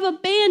they have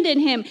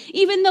abandoned him,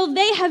 even though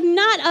they have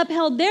not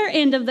upheld their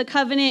end of the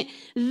covenant.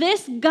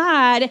 This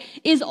God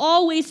is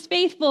always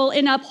faithful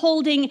in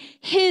upholding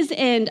his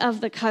end of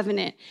the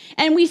covenant.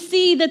 And we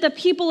see that the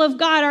people of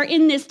God are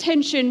in this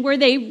tension where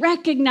they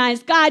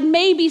recognize, God,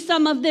 maybe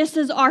some of this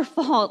is our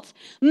fault.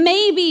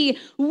 Maybe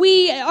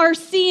we are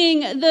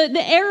seeing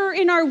the error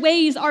in our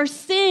ways, our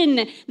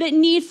sin that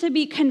needs to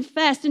be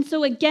confessed. And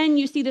so again,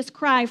 you see this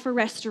cry for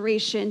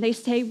restoration. They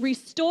say,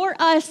 restore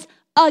us,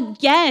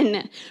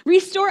 again.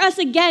 Restore us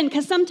again,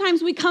 because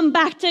sometimes we come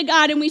back to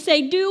God and we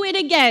say, do it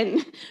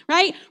again,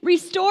 right?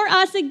 Restore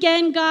us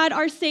again, God,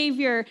 our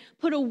Savior.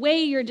 Put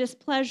away your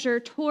displeasure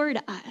toward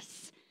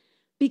us.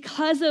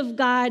 Because of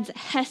God's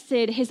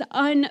hesed, his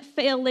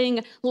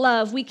unfailing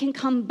love, we can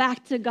come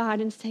back to God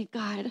and say,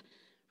 God,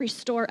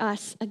 restore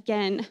us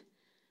again.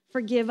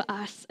 Forgive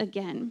us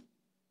again.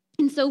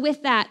 And so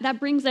with that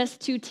brings us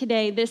to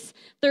today, this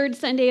third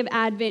Sunday of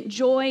Advent,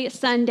 Joy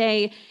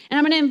Sunday. And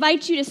I'm going to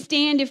invite you to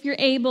stand if you're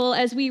able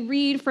as we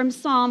read from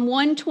Psalm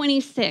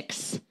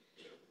 126.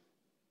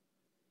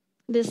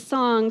 This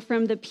song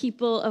from the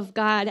people of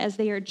God as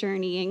they are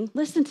journeying.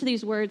 Listen to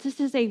these words. This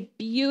is a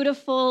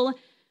beautiful,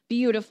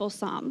 beautiful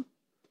psalm.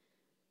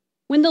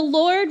 When the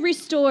Lord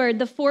restored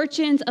the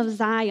fortunes of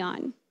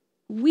Zion,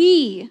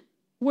 we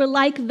were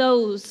like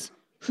those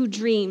who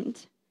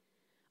dreamed.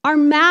 Our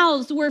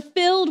mouths were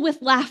filled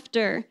with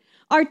laughter,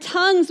 our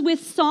tongues with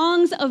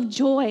songs of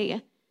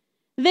joy.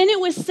 Then it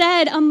was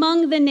said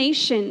among the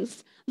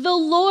nations, the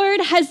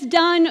Lord has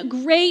done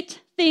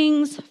great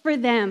things for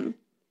them.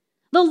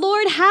 The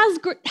Lord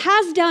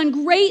has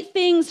done great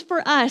things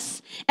for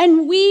us,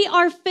 and we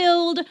are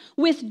filled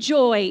with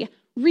joy.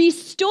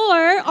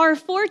 Restore our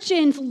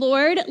fortunes,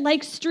 Lord,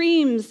 like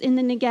streams in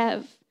the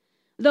Negev.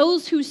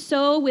 Those who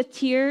sow with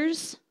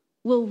tears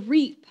will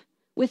reap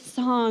with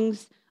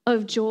songs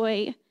of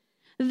joy.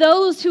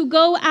 Those who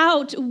go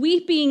out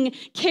weeping,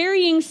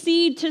 carrying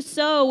seed to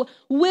sow,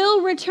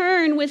 will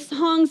return with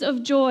songs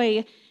of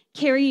joy,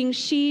 carrying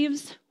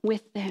sheaves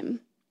with them.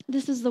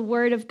 This is the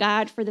word of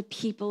God for the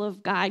people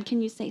of God.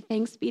 Can you say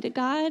thanks be to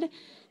God?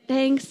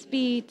 Thanks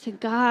be to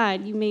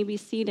God. You may be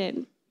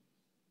seated.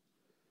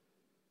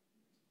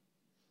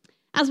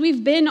 As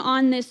we've been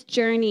on this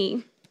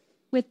journey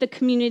with the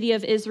community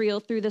of Israel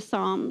through the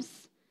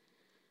Psalms,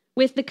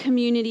 with the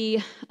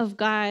community of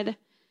God,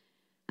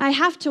 I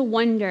have to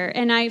wonder,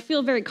 and I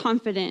feel very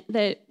confident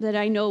that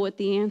I know what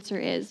the answer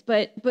is,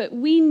 but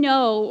we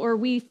know, or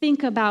we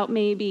think about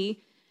maybe,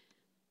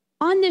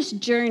 on this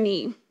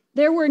journey,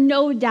 there were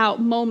no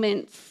doubt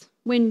moments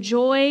when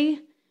joy,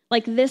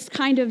 like this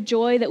kind of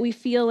joy that we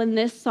feel in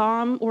this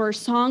psalm, or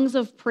songs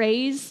of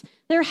praise,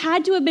 there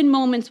had to have been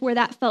moments where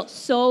that felt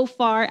so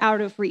far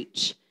out of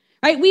reach,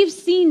 right? We've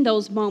seen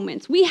those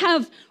moments. We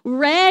have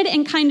read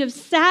and kind of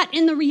sat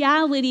in the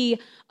reality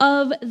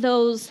of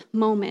those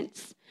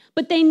moments.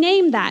 But they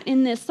name that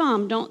in this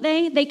psalm, don't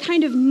they? They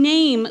kind of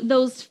name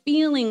those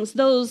feelings,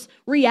 those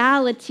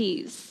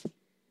realities.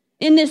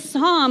 In this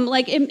psalm,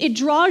 like it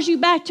draws you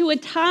back to a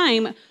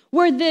time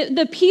where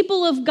the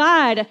people of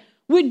God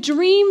would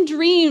dream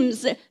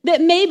dreams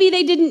that maybe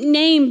they didn't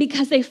name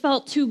because they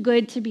felt too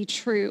good to be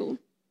true.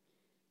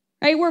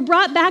 Right? We're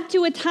brought back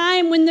to a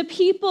time when the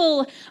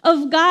people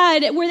of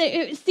God,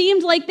 it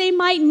seemed like they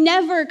might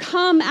never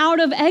come out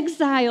of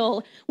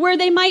exile, where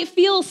they might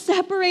feel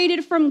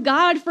separated from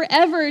God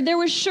forever. There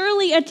was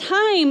surely a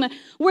time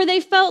where they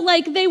felt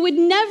like they would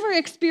never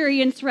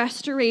experience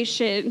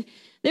restoration.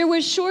 There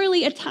was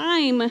surely a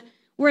time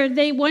where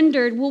they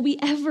wondered, will we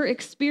ever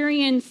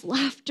experience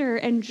laughter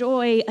and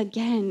joy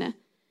again?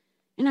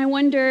 And I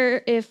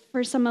wonder if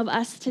for some of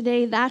us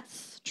today,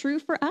 that's true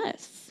for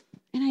us.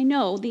 And I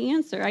know the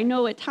answer. I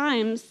know at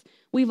times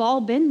we've all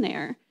been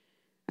there,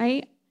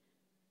 right?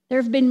 There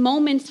have been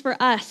moments for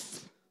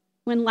us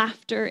when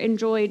laughter and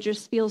joy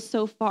just feels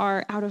so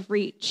far out of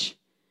reach.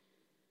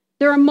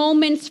 There are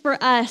moments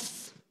for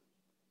us,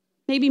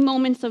 maybe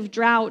moments of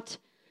drought,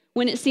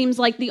 when it seems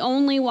like the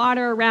only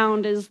water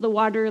around is the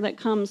water that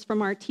comes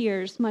from our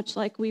tears, much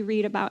like we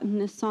read about in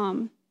this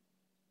psalm.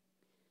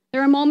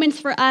 There are moments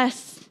for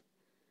us,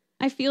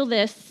 I feel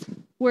this,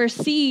 where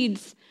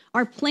seeds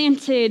are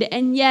planted,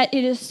 and yet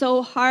it is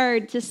so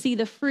hard to see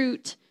the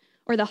fruit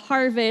or the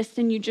harvest,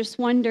 and you just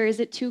wonder, is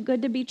it too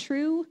good to be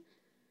true?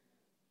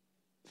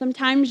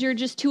 Sometimes you're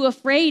just too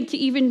afraid to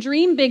even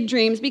dream big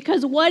dreams,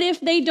 because what if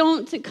they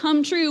don't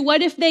come true?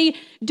 What if they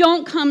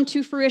don't come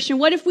to fruition?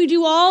 What if we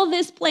do all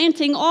this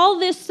planting, all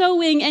this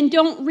sowing, and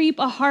don't reap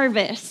a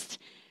harvest?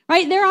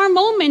 Right? There are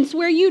moments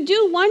where you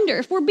do wonder,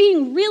 if we're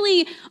being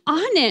really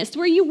honest,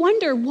 where you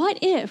wonder, what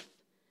if?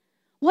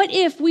 What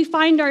if we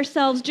find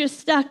ourselves just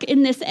stuck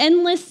in this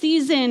endless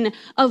season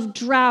of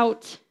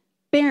drought,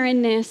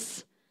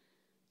 barrenness,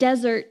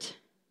 desert,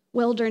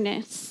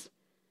 wilderness?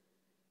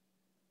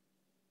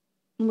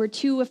 And we're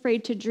too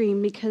afraid to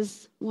dream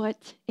because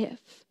what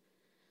if?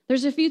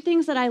 There's a few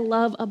things that I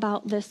love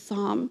about this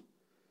psalm.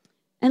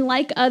 And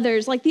like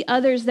the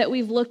others that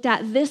we've looked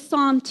at, this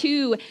psalm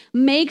too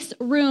makes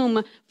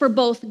room for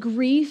both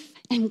grief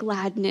and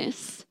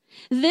gladness.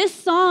 This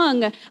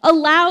song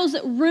allows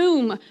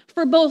room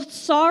for both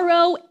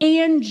sorrow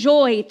and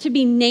joy to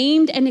be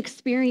named and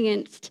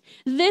experienced.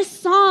 This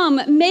psalm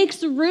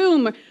makes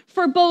room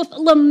for both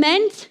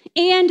lament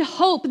and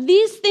hope.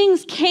 These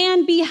things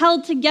can be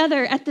held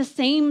together at the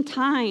same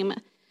time.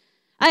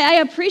 I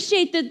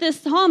appreciate that this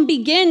psalm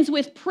begins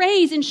with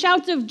praise and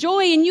shouts of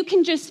joy, and you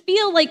can just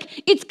feel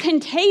like it's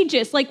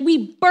contagious. Like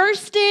we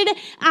bursted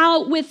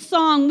out with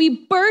song.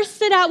 We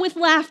bursted out with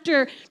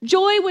laughter.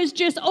 Joy was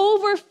just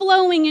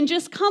overflowing and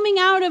just coming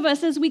out of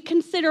us as we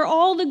consider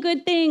all the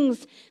good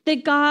things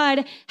that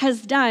God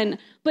has done,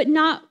 but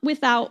not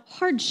without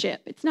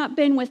hardship. It's not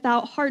been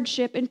without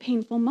hardship and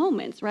painful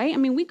moments, right? I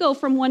mean, we go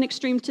from one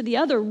extreme to the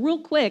other real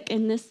quick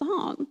in this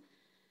song.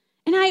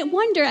 And I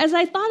wonder, as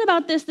I thought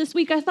about this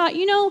week, I thought,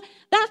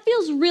 that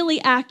feels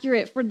really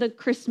accurate for the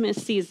Christmas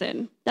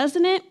season,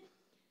 doesn't it?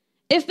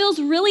 It feels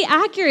really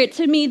accurate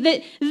to me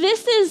that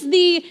this is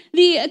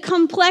the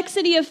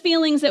complexity of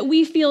feelings that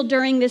we feel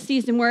during this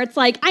season, where it's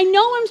like, I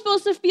know I'm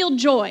supposed to feel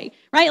joy,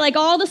 right? Like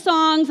all the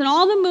songs and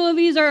all the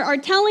movies are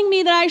telling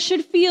me that I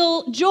should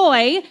feel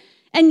joy,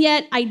 and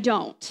yet I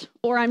don't.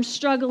 Or I'm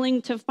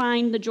struggling to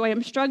find the joy.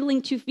 I'm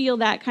struggling to feel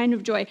that kind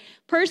of joy.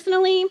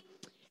 Personally,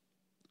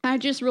 I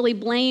just really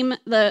blame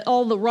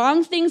all the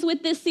wrong things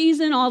with this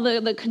season, all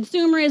the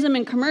consumerism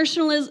and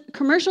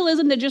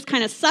commercialism that just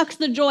kind of sucks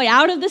the joy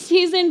out of the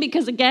season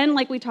because, again,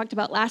 like we talked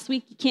about last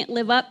week, you can't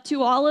live up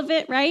to all of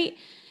it, right?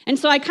 And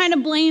so I kind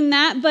of blame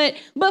that,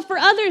 but for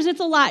others, it's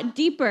a lot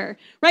deeper,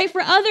 right?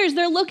 For others,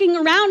 they're looking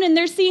around and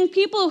they're seeing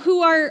people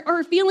who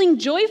are feeling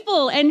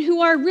joyful and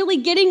who are really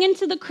getting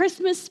into the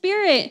Christmas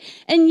spirit,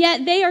 and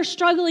yet they are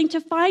struggling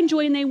to find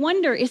joy, and they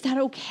wonder, is that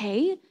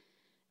okay?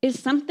 Is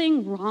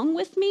something wrong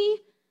with me?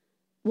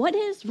 What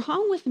is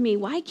wrong with me?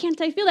 Why can't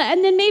I feel that?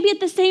 And then maybe at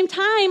the same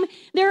time,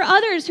 there are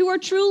others who are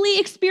truly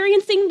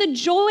experiencing the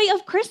joy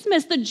of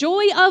Christmas, the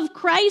joy of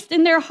Christ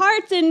in their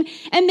hearts. And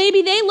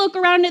maybe they look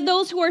around at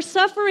those who are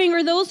suffering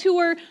or those who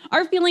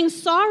are feeling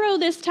sorrow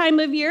this time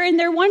of year, and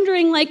they're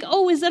wondering like,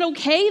 oh, is it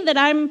okay that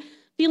I'm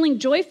feeling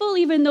joyful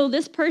even though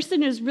this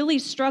person is really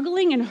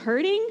struggling and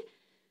hurting?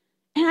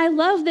 And I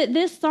love that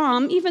this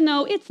psalm, even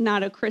though it's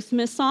not a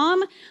Christmas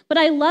psalm, but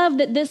I love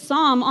that this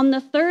psalm on the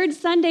third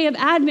Sunday of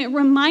Advent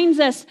reminds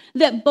us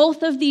that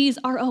both of these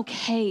are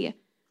okay.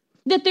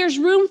 That there's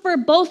room for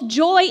both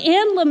joy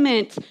and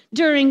lament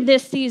during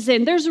this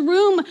season. There's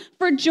room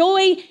for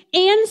joy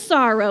and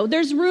sorrow.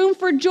 There's room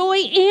for joy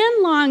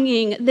and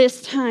longing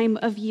this time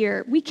of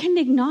year. We can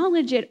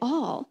acknowledge it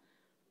all.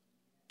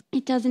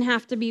 It doesn't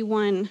have to be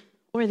one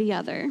or the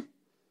other.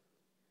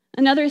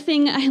 Another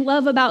thing I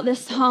love about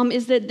this psalm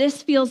is that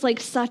this feels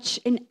like such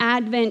an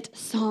Advent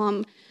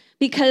psalm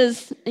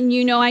because, and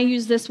I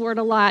use this word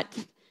a lot,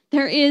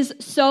 there is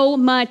so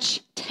much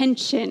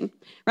tension,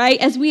 right?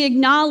 As we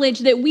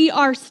acknowledge that we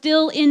are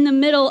still in the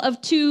middle of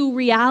two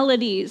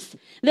realities,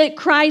 that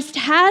Christ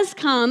has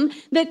come,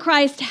 that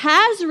Christ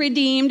has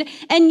redeemed,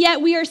 and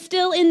yet we are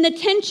still in the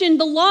tension,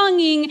 the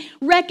longing,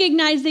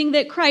 recognizing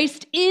that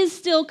Christ is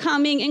still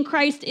coming and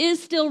Christ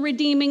is still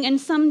redeeming, and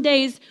some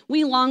days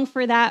we long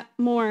for that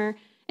more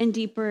and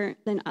deeper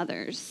than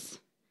others.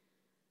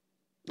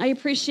 I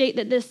appreciate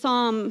that this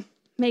psalm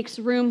makes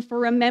room for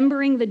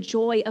remembering the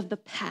joy of the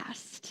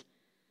past,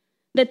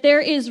 that there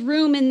is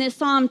room in this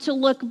psalm to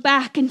look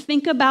back and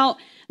think about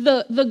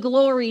the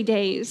glory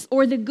days,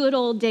 or the good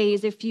old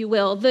days, if you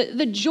will,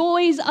 the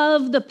joys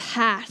of the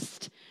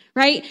past,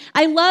 right?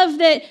 I love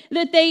that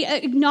they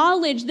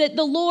acknowledge that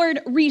the Lord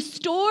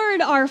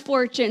restored our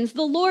fortunes.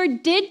 The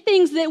Lord did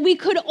things that we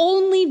could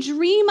only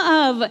dream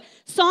of.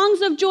 Songs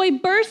of joy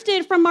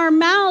bursted from our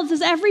mouths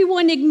as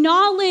everyone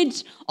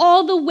acknowledged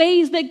all the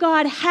ways that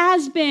God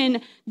has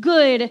been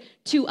good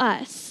to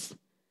us.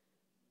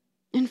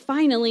 And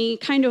finally,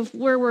 kind of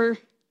what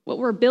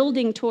we're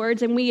building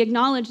towards, and we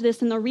acknowledge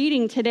this in the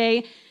reading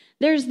today,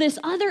 there's this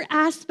other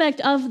aspect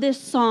of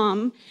this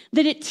psalm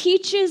that it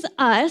teaches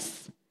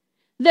us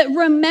that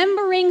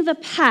remembering the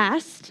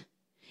past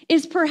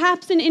is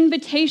perhaps an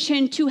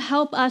invitation to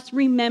help us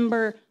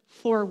remember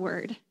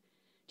forward.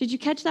 Did you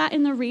catch that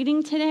in the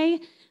reading today?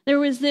 There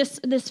was this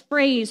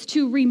phrase,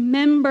 to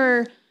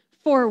remember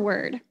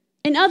forward.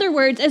 In other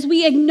words, as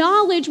we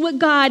acknowledge what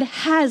God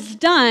has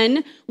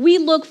done, we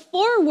look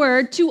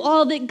forward to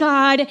all that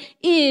God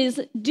is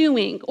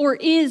doing or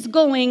is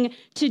going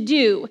to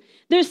do.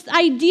 The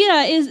idea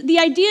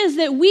is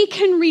that we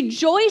can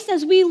rejoice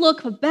as we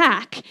look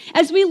back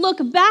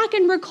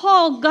and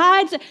recall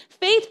God's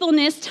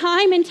faithfulness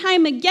time and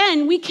time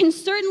again. We can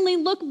certainly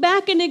look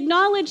back and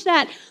acknowledge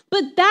that,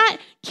 but that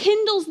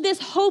kindles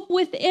this hope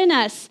within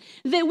us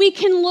that we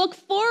can look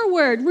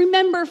forward,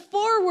 remember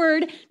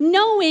forward,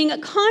 knowing,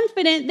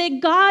 confident that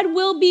God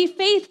will be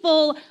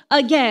faithful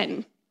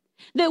again,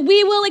 that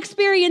we will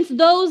experience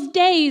those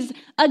days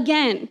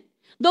again.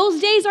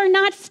 Those days are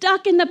not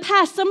stuck in the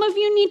past. Some of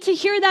you need to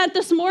hear that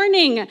this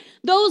morning.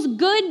 Those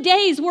good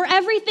days where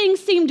everything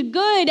seemed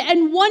good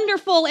and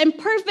wonderful and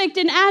perfect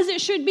and as it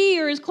should be,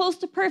 or as close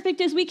to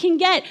perfect as we can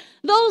get,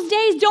 those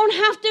days don't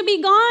have to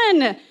be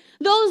gone.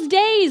 Those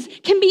days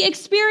can be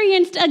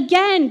experienced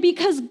again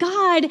because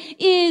God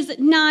is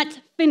not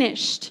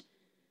finished.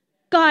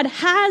 God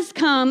has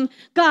come.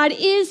 God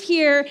is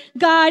here.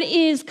 God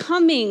is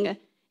coming.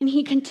 And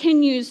he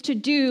continues to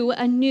do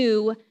a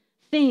new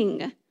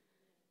thing.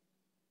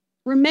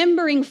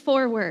 Remembering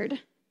forward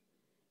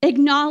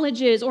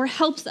acknowledges or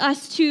helps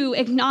us to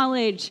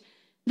acknowledge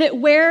that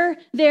where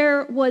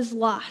there was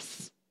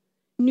loss,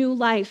 new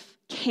life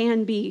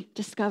can be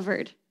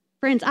discovered.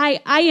 Friends, I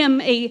am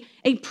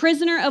a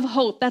prisoner of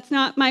hope. That's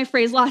not my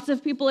phrase. Lots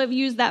of people have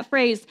used that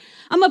phrase.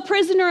 I'm a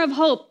prisoner of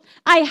hope.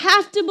 I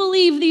have to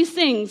believe these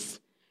things,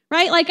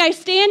 right? Like I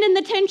stand in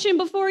the tension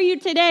before you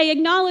today,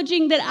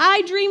 acknowledging that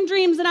I dream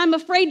dreams that I'm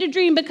afraid to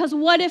dream because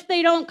what if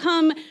they don't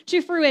come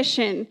to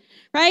fruition,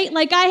 right?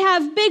 Like I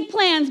have big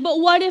plans,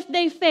 but what if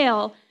they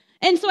fail?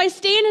 And so I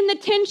stand in the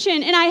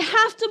tension, and I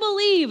have to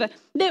believe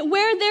that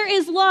where there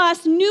is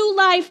loss, new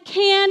life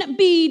can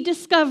be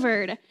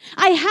discovered.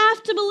 I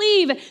have to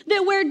believe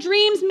that where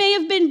dreams may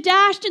have been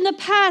dashed in the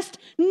past,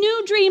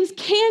 new dreams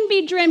can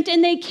be dreamt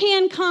and they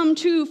can come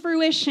to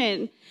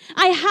fruition.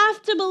 I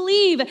have to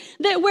believe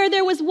that where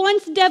there was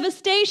once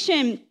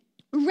devastation,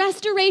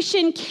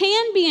 restoration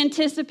can be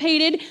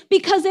anticipated,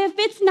 because if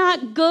it's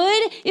not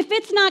good, if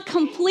it's not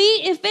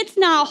complete, if it's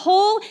not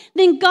whole,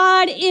 then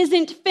God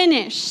isn't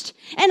finished.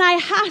 And I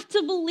have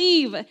to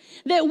believe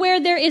that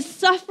where there is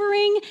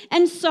suffering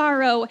and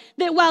sorrow,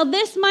 that while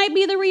this might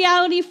be the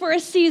reality for a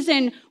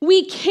season,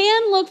 we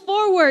can look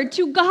forward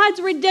to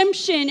God's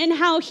redemption and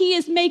how he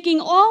is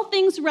making all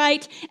things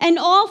right and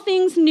all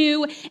things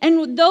new.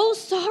 And though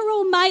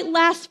sorrow might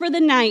last for the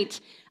night,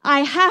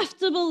 I have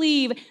to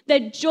believe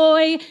that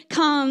joy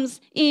comes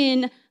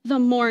in the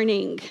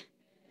morning.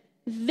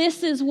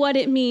 This is what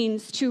it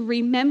means to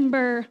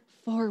remember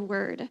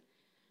forward.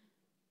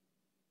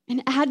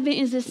 And Advent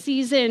is a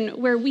season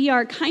where we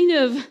are kind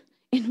of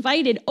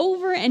invited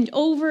over and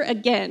over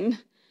again.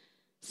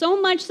 So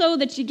much so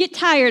that you get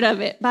tired of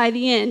it by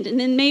the end, and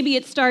then maybe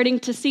it's starting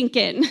to sink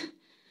in.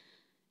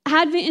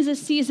 Advent is a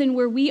season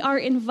where we are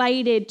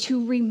invited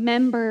to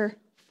remember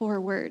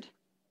forward.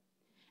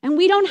 And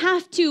we don't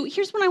have to,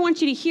 here's what I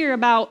want you to hear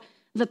about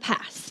the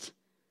past.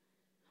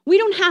 We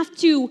don't have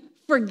to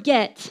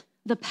forget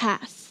the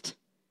past,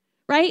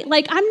 right?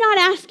 Like, I'm not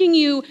asking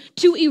you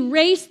to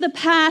erase the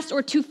past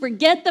or to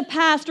forget the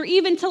past or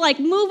even to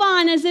move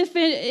on as if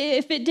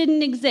it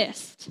didn't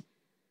exist.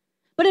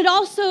 But it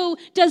also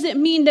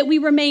doesn't mean that we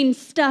remain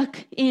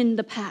stuck in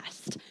the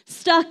past,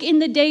 stuck in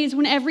the days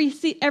when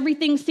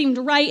everything seemed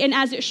right and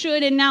as it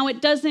should, and now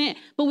it doesn't,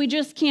 but we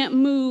just can't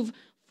move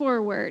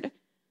forward.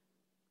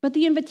 But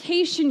the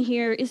invitation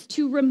here is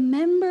to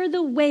remember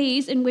the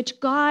ways in which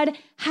God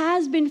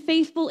has been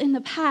faithful in the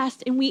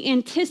past, and we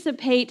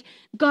anticipate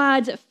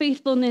God's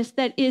faithfulness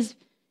that is,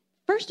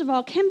 first of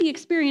all, can be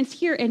experienced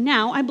here and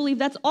now. I believe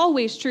that's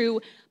always true,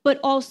 but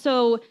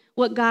also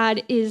what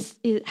God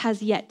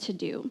has yet to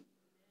do.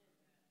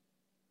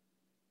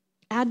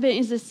 Advent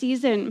is a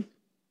season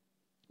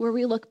where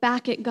we look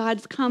back at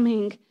God's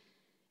coming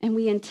and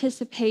we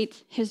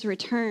anticipate his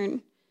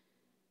return.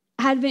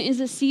 Advent is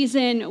a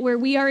season where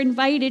we are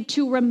invited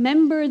to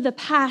remember the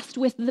past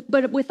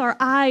but with our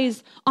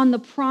eyes on the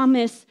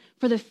promise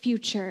for the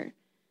future.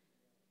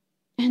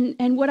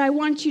 And what I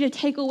want you to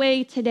take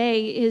away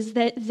today is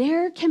that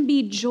there can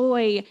be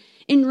joy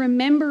in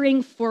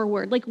remembering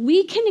forward. Like,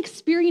 we can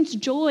experience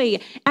joy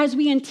as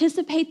we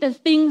anticipate the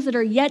things that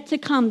are yet to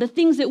come, the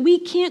things that we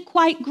can't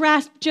quite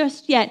grasp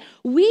just yet.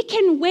 We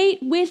can wait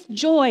with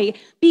joy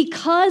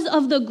because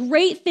of the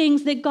great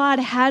things that God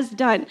has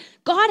done.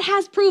 God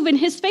has proven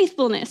his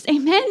faithfulness.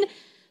 Amen?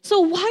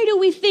 So why do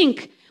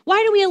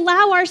we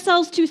allow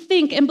ourselves to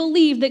think and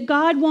believe that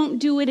God won't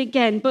do it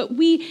again? But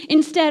we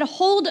instead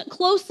hold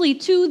closely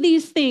to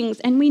these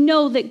things, and we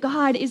know that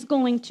God is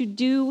going to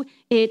do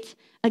it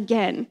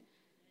again.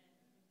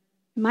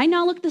 It might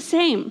not look the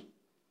same,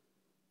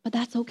 but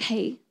that's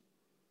okay.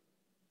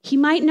 He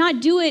might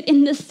not do it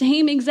in the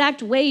same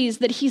exact ways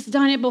that he's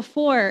done it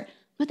before,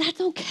 but that's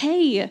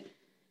okay.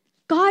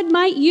 God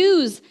might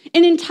use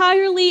an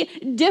entirely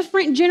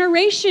different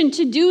generation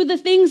to do the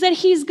things that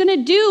he's going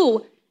to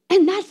do,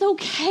 and that's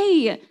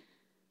okay.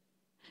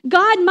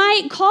 God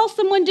might call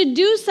someone to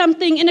do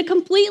something in a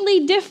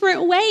completely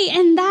different way,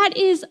 and that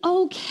is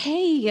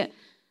okay.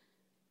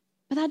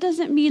 But that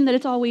doesn't mean that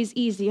it's always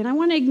easy, and I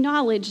want to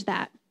acknowledge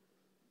that.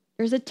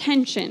 There's a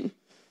tension.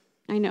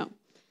 I know.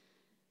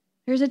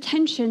 There's a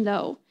tension,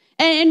 though.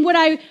 And what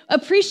I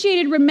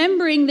appreciated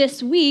remembering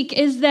this week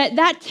is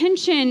that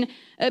tension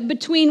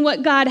between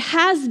what God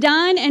has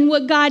done and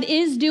what God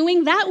is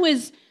doing, that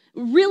was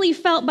really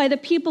felt by the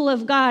people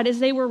of God as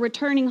they were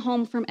returning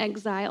home from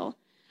exile.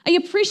 I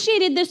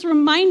appreciated this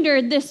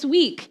reminder this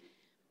week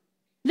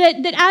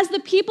that as the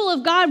people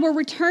of God were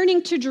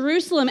returning to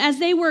Jerusalem, as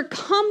they were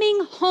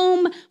coming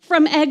home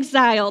from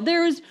exile,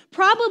 there was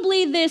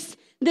probably this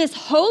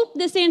hope,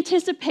 this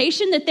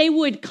anticipation that they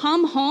would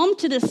come home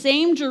to the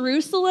same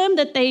Jerusalem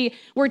that they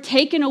were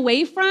taken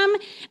away from,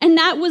 and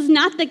that was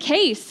not the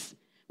case,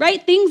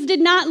 right? Things did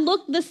not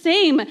look the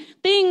same.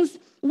 Things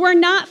were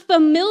not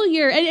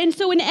familiar. And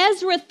so in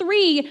Ezra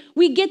 3,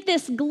 we get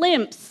this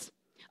glimpse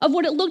of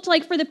what it looked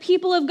like for the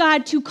people of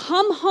God to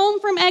come home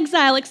from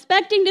exile,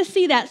 expecting to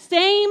see that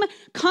same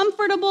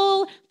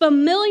comfortable,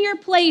 familiar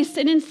place,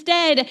 and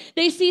instead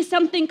they see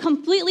something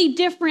completely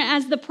different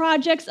as the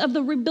projects of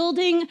the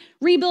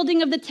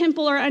rebuilding of the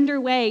temple are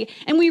underway.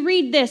 And we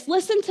read this.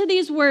 Listen to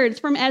these words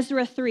from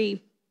Ezra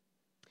 3.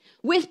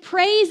 With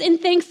praise and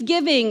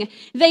thanksgiving,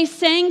 they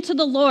sang to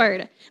the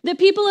Lord. The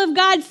people of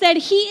God said,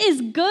 He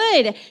is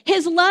good.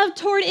 His love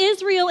toward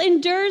Israel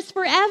endures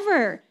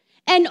forever.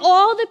 And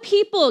all the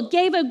people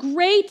gave a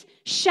great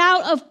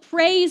shout of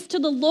praise to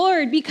the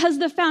Lord because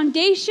the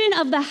foundation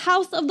of the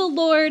house of the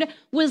Lord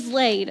was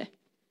laid.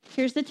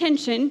 Here's the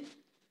tension.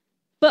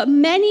 But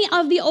many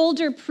of the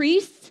older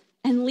priests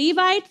and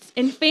Levites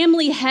and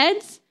family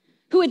heads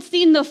who had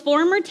seen the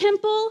former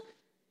temple,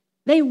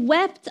 they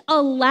wept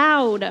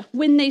aloud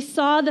when they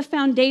saw the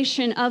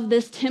foundation of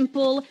this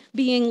temple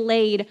being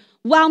laid,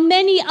 while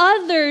many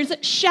others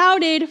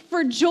shouted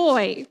for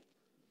joy.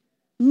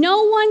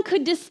 No one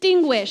could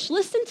distinguish,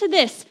 listen to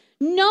this,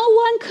 no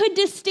one could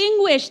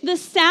distinguish the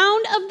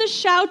sound of the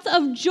shouts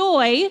of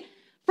joy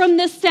from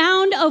the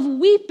sound of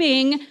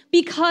weeping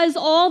because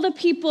all the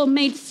people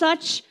made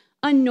such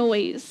a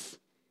noise,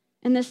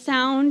 and the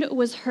sound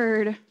was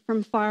heard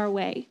from far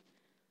away.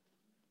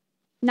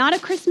 Not a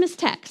Christmas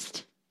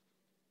text,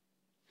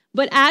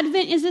 but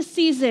Advent is a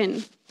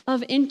season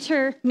of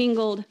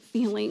intermingled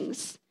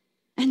feelings,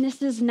 and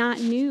this is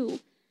not new.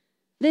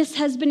 This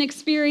has been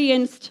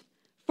experienced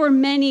for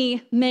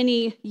many,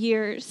 many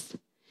years.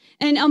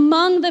 And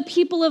among the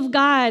people of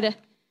God,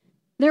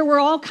 there were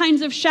all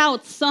kinds of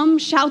shouts, some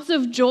shouts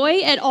of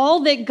joy at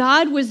all that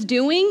God was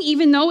doing,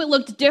 even though it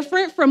looked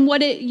different from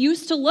what it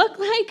used to look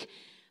like.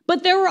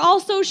 But there were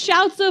also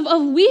shouts of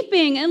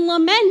weeping and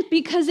lament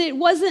because it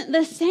wasn't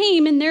the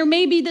same. And there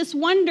may be this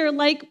wonder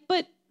like,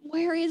 but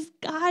where is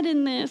God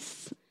in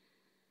this?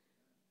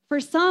 For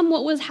some,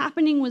 what was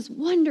happening was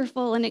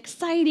wonderful and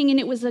exciting, and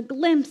it was a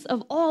glimpse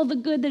of all the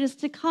good that is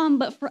to come.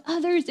 But for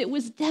others, it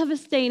was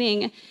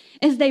devastating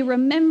as they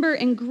remember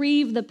and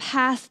grieve the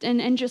past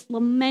and just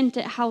lament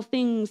at how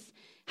things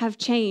have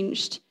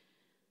changed.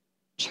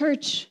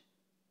 Church,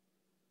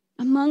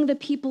 among the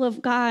people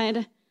of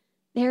God,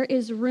 there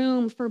is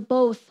room for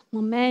both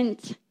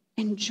lament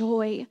and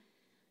joy.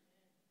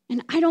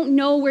 And I don't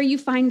know where you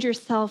find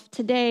yourself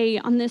today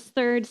on this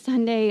third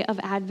Sunday of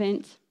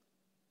Advent.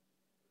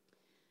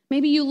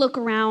 Maybe you look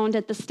around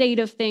at the state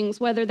of things,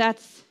 whether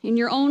that's in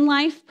your own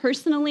life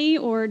personally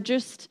or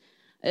just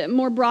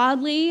more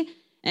broadly,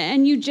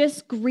 and you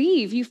just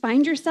grieve. You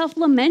find yourself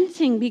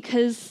lamenting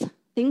because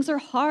things are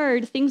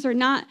hard, things are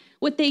not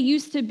what they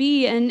used to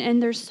be,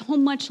 and there's so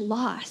much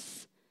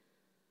loss.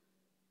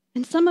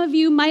 And some of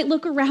you might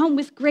look around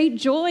with great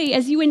joy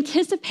as you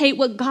anticipate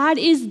what God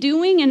is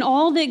doing and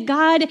all that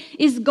God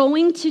is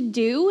going to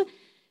do.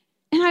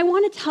 And I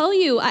want to tell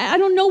you, I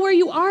don't know where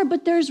you are,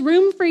 but there's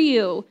room for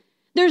you.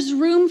 There's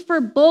room for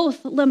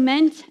both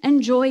lament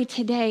and joy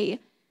today.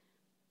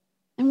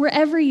 And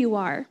wherever you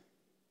are,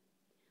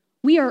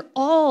 we are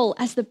all,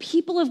 as the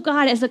people of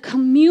God, as a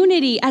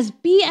community, as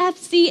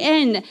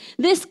BFCN,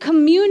 this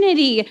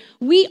community,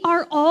 we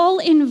are all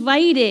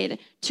invited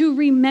to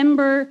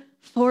remember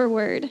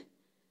forward.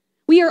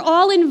 We are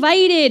all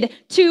invited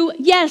to,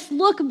 yes,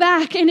 look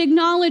back and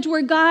acknowledge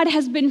where God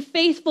has been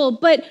faithful,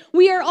 but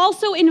we are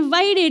also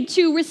invited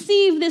to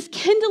receive this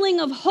kindling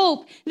of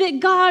hope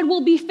that God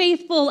will be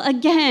faithful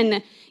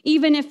again,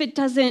 even if it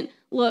doesn't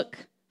look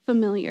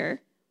familiar.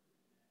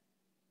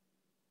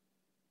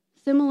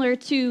 Similar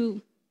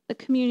to the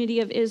community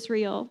of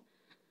Israel,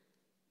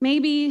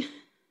 maybe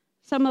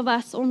some of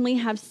us only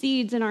have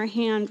seeds in our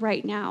hand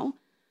right now,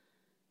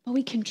 but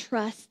we can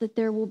trust that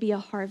there will be a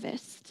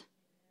harvest.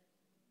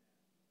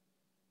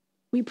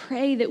 We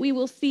pray that we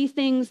will see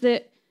things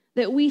that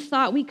we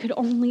thought we could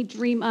only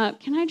dream up.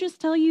 Can I just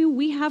tell you,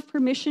 we have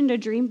permission to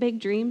dream big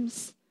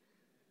dreams.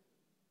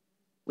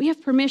 We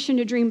have permission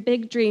to dream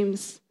big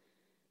dreams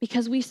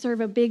because we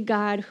serve a big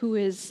God who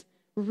is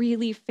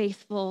really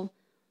faithful.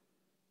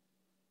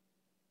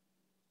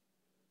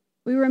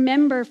 We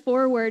remember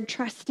forward,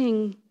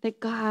 trusting that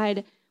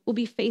God will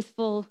be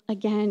faithful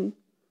again.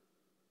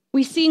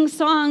 We sing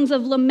songs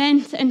of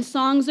lament and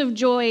songs of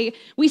joy.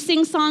 We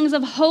sing songs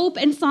of hope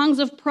and songs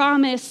of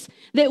promise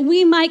that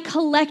we might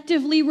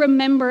collectively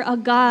remember a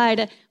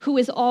God who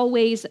is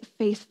always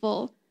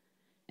faithful.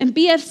 And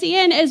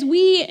BFCN, as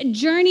we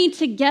journey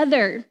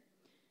together,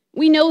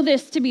 we know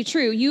this to be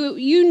true. You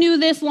knew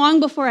this long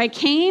before I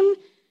came.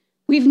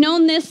 We've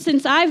known this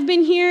since I've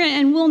been here,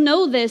 and we'll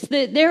know this,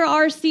 that there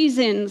are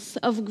seasons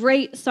of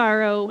great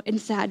sorrow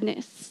and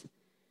sadness.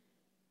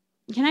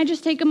 Can I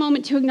just take a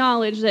moment to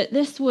acknowledge that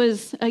this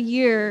was a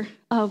year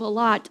of a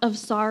lot of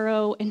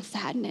sorrow and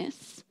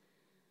sadness?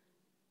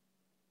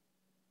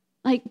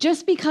 Like,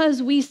 just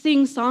because we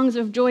sing songs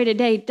of joy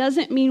today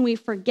doesn't mean we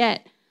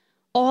forget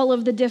all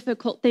of the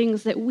difficult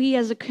things that we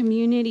as a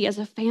community, as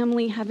a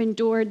family, have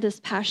endured this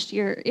past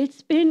year.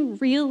 It's been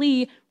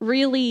really,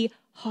 really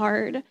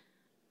hard.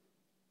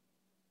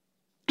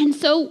 And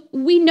so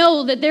we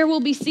know that there will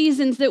be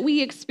seasons that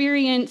we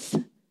experience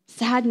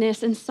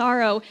sadness and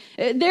sorrow.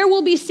 There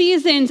will be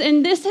seasons,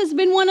 and this has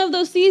been one of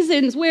those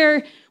seasons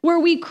where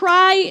we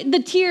cry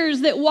the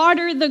tears that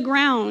water the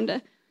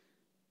ground.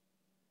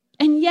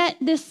 And yet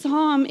this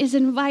psalm is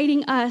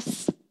inviting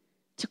us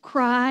to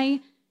cry,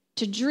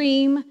 to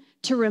dream,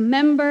 to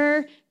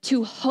remember,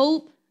 to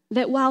hope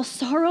that while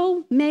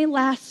sorrow may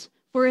last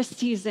for a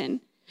season,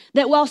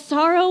 that while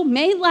sorrow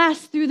may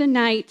last through the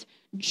night,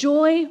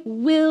 joy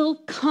will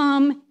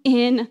come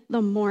in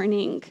the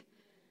morning.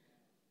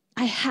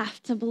 I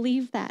have to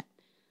believe that.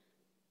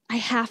 I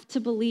have to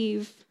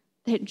believe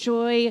that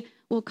joy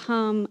will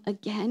come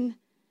again.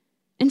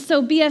 And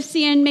so,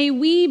 BFCN, may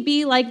we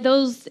be like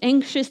those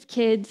anxious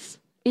kids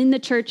in the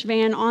church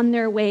van on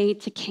their way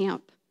to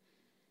camp.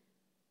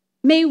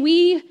 May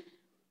we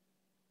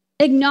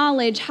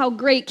acknowledge how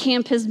great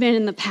camp has been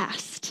in the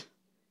past.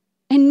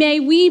 And may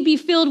we be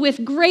filled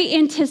with great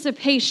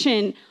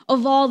anticipation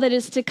of all that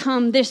is to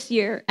come this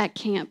year at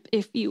camp,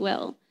 if you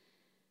will.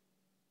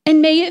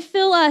 And may it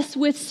fill us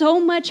with so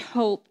much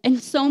hope and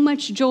so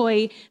much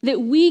joy that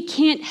we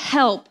can't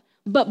help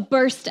but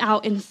burst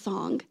out in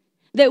song,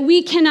 that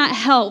we cannot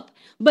help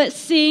but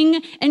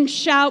sing and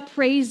shout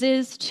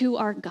praises to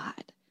our God.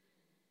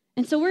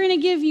 And so we're going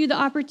to give you the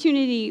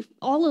opportunity,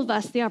 all of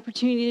us the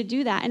opportunity to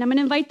do that. And I'm going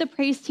to invite the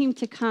praise team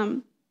to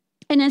come.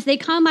 And as they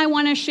come, I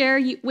want to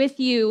share with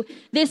you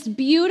this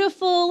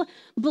beautiful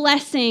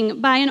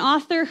blessing by an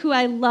author who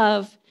I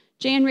love.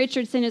 Jan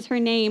Richardson is her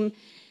name.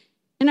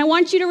 And I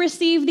want you to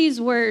receive these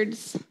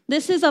words.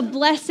 This is a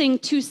blessing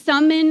to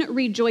summon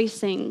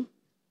rejoicing.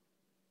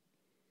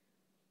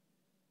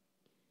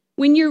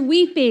 When your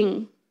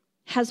weeping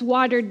has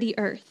watered the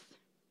earth,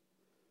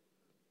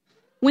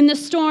 when the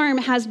storm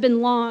has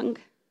been long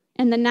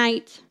and the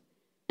night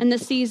and the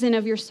season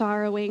of your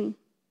sorrowing,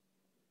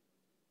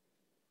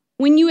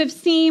 when you have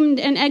seemed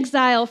an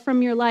exile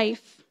from your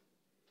life,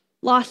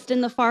 lost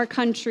in the far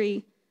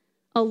country,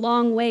 a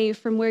long way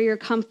from where your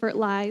comfort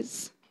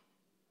lies,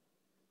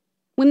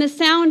 when the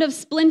sound of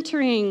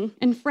splintering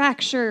and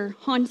fracture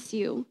haunts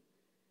you,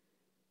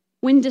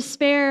 when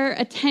despair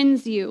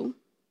attends you,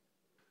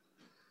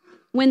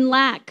 when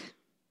lack,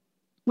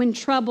 when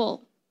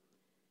trouble,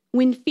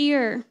 when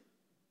fear,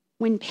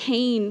 when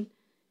pain,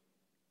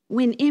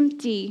 when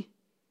empty,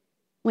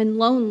 when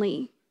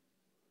lonely,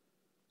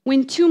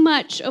 when too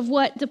much of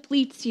what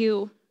depletes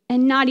you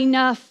and not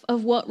enough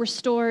of what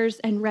restores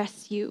and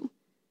rests you,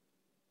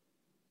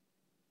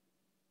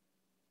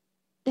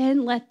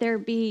 then let there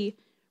be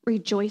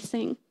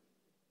rejoicing.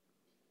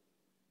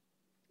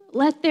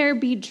 Let there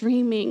be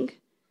dreaming.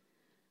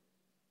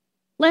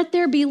 Let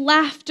there be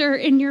laughter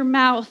in your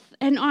mouth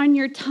and on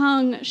your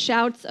tongue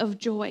shouts of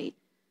joy.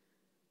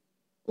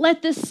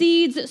 Let the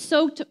seeds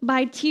soaked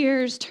by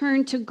tears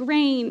turn to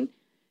grain,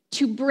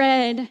 to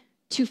bread,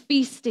 to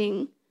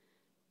feasting,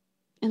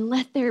 and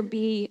let there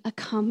be a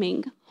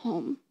coming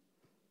home.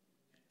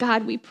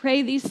 God, we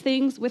pray these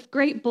things with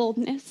great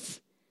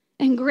boldness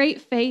and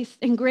great faith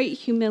and great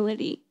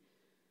humility.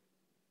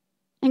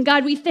 And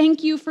God, we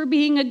thank you for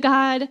being a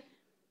God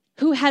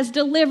who has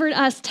delivered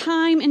us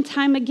time and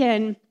time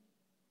again.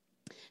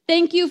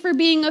 Thank you for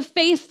being a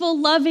faithful,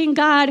 loving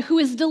God who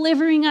is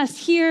delivering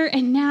us here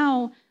and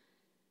now.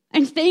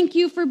 And thank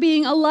you for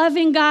being a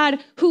loving God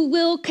who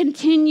will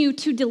continue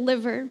to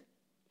deliver,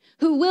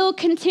 who will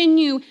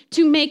continue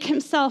to make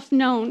himself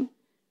known,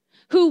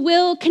 who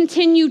will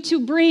continue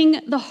to bring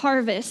the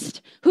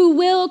harvest, who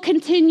will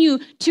continue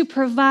to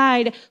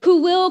provide,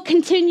 who will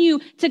continue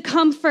to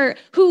comfort,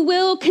 who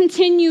will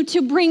continue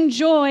to bring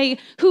joy,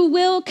 who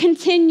will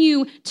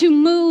continue to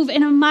move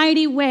in a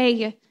mighty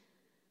way.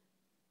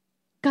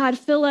 God,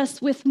 fill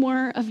us with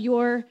more of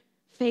your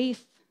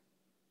faith.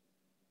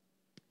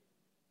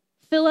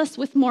 Fill us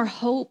with more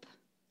hope.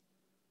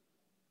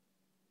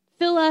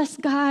 Fill us,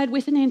 God,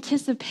 with an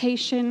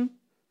anticipation.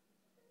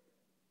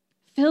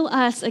 Fill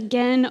us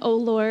again, O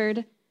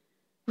Lord,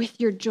 with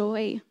your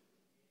joy.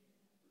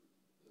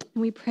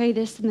 And we pray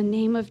this in the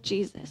name of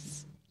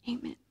Jesus.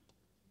 Amen.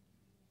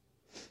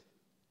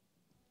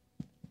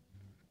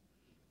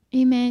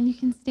 Amen. You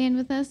can stand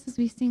with us as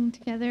we sing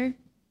together.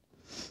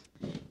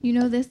 You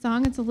know this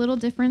song. It's a little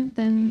different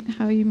than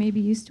how you may be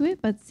used to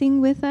it, but sing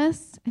with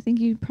us. I think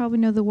you probably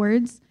know the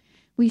words.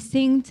 We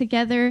sing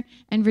together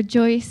and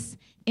rejoice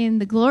in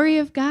the glory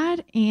of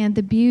God and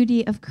the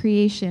beauty of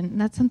creation. And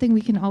that's something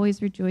we can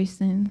always rejoice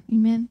in.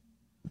 Amen.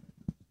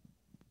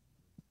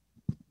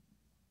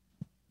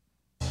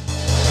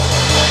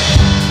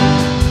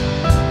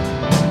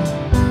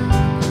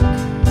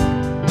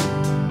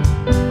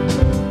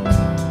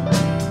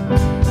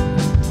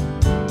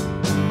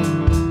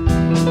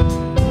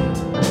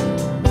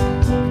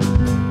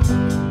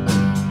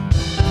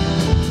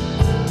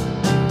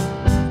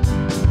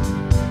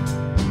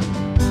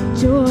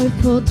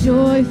 Joyful,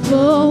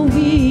 joyful,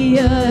 we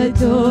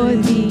adore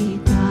thee,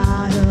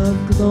 God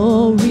of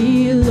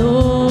glory,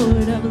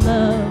 Lord of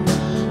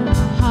love. Our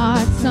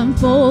hearts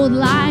unfold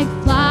like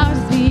flowers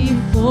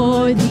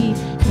before thee,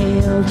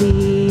 hail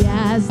thee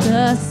as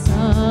the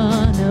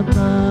sun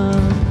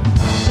above.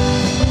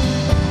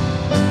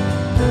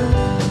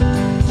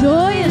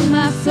 Joy in my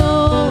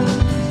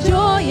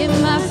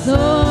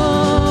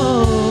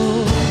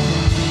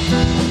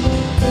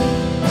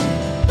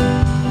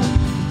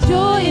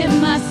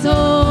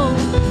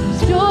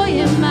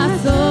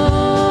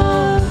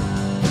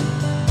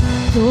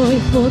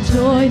Joyful,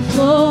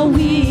 joyful,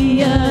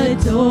 we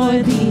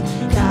adore thee,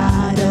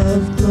 God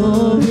of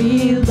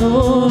glory,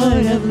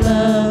 Lord of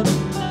love.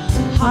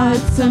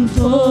 Hearts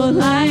unfold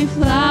like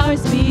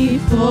flowers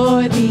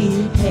before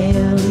thee,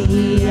 hail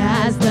thee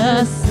as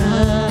the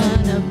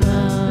sun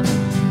above.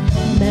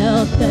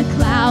 Melt the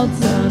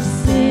clouds of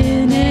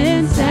sin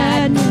and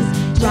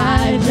sadness,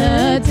 drive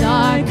the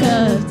dark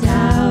of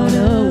doubt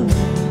away.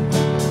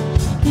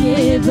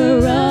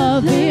 Giver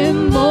of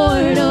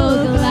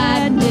immortal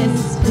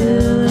gladness,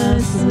 fill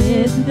us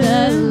with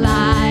the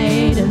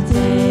light of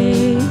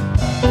day.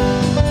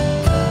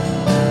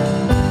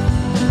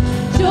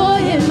 Joy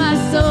in my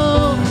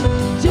soul,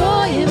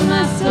 joy in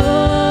my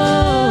soul.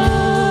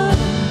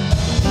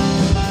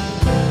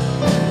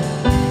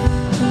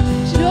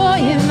 Joy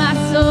in my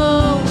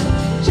soul,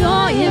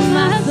 joy in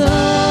my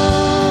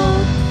soul.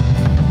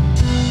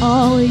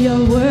 All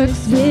your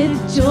works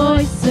with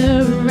joy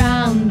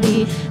surround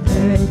thee.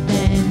 Earth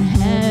and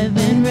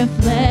heaven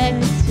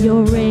reflect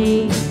your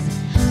rays.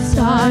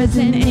 Stars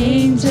and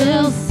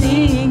angels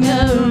sing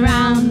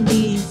around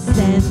thee,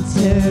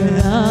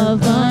 center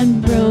of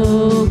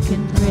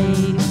unbroken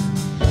praise.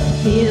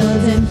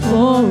 Field and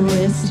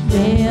forest,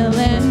 vale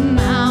and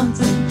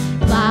mountain,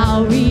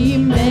 flowery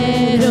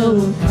meadow,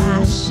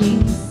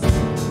 flashing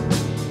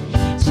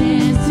sun,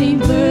 chanting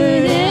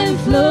bird and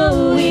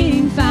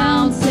flowing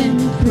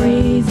fountain,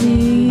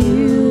 praising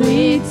you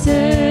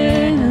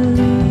eternally.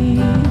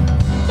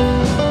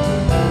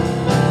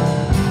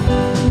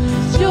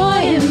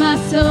 Joy in my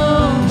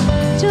soul,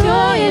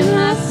 joy in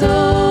my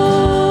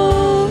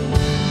soul.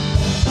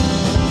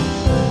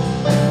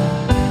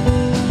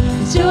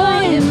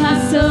 Joy in my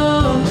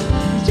soul,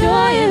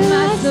 joy in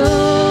my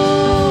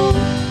soul.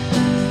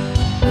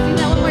 Sing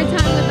that one more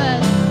time with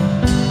us.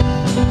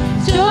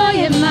 Joy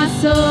in my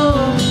soul,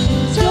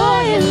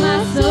 joy in my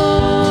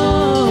soul.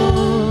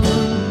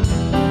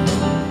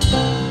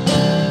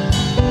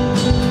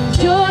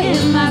 Joy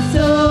in my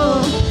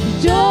soul,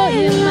 joy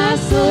in my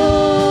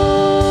soul.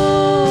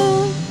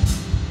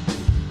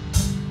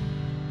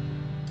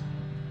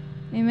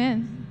 Amen.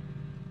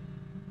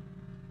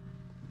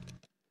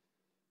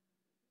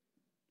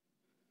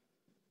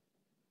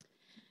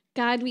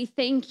 God, we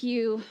thank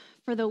you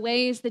for the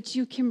ways that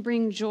you can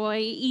bring joy,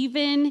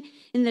 even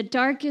in the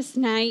darkest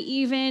night,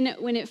 even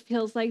when it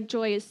feels like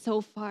joy is so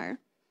far.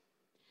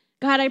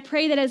 God, I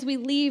pray that as we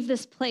leave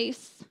this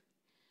place,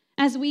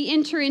 as we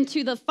enter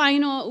into the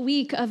final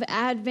week of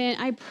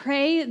Advent, I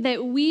pray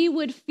that we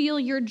would feel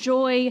your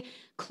joy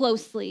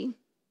closely.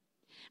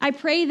 I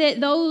pray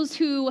that those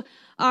who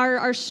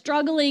are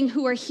struggling,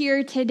 who are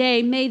here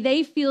today, may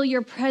they feel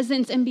your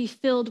presence and be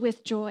filled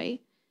with joy.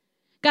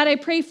 God, I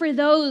pray for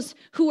those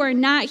who are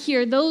not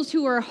here, those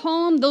who are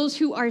home, those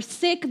who are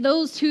sick,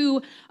 those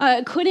who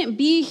couldn't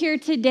be here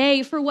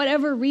today for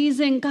whatever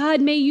reason.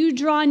 God, may you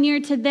draw near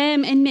to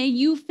them and may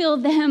you fill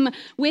them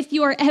with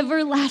your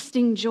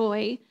everlasting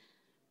joy.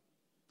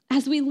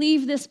 As we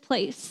leave this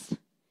place,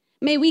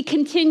 may we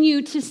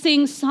continue to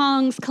sing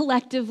songs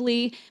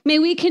collectively. May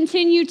we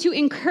continue to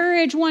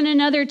encourage one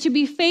another, to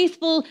be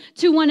faithful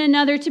to one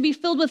another, to be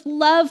filled with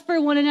love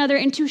for one another,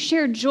 and to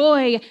share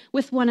joy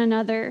with one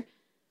another.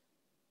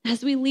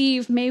 As we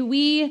leave, may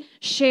we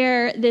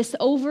share this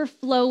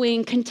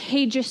overflowing,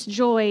 contagious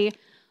joy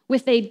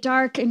with a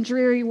dark and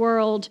dreary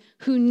world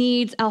who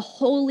needs a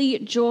holy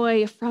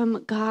joy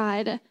from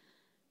God.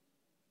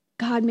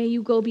 God, may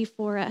you go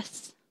before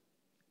us.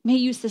 May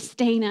you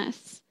sustain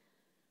us.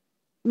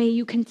 May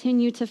you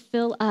continue to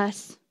fill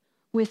us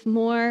with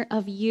more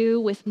of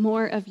you, with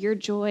more of your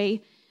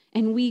joy,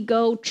 and we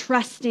go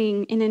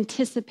trusting and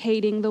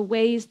anticipating the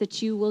ways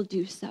that you will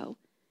do so.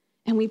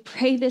 And we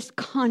pray this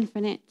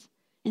confident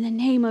in the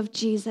name of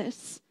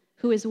Jesus,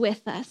 who is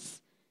with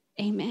us.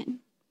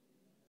 Amen.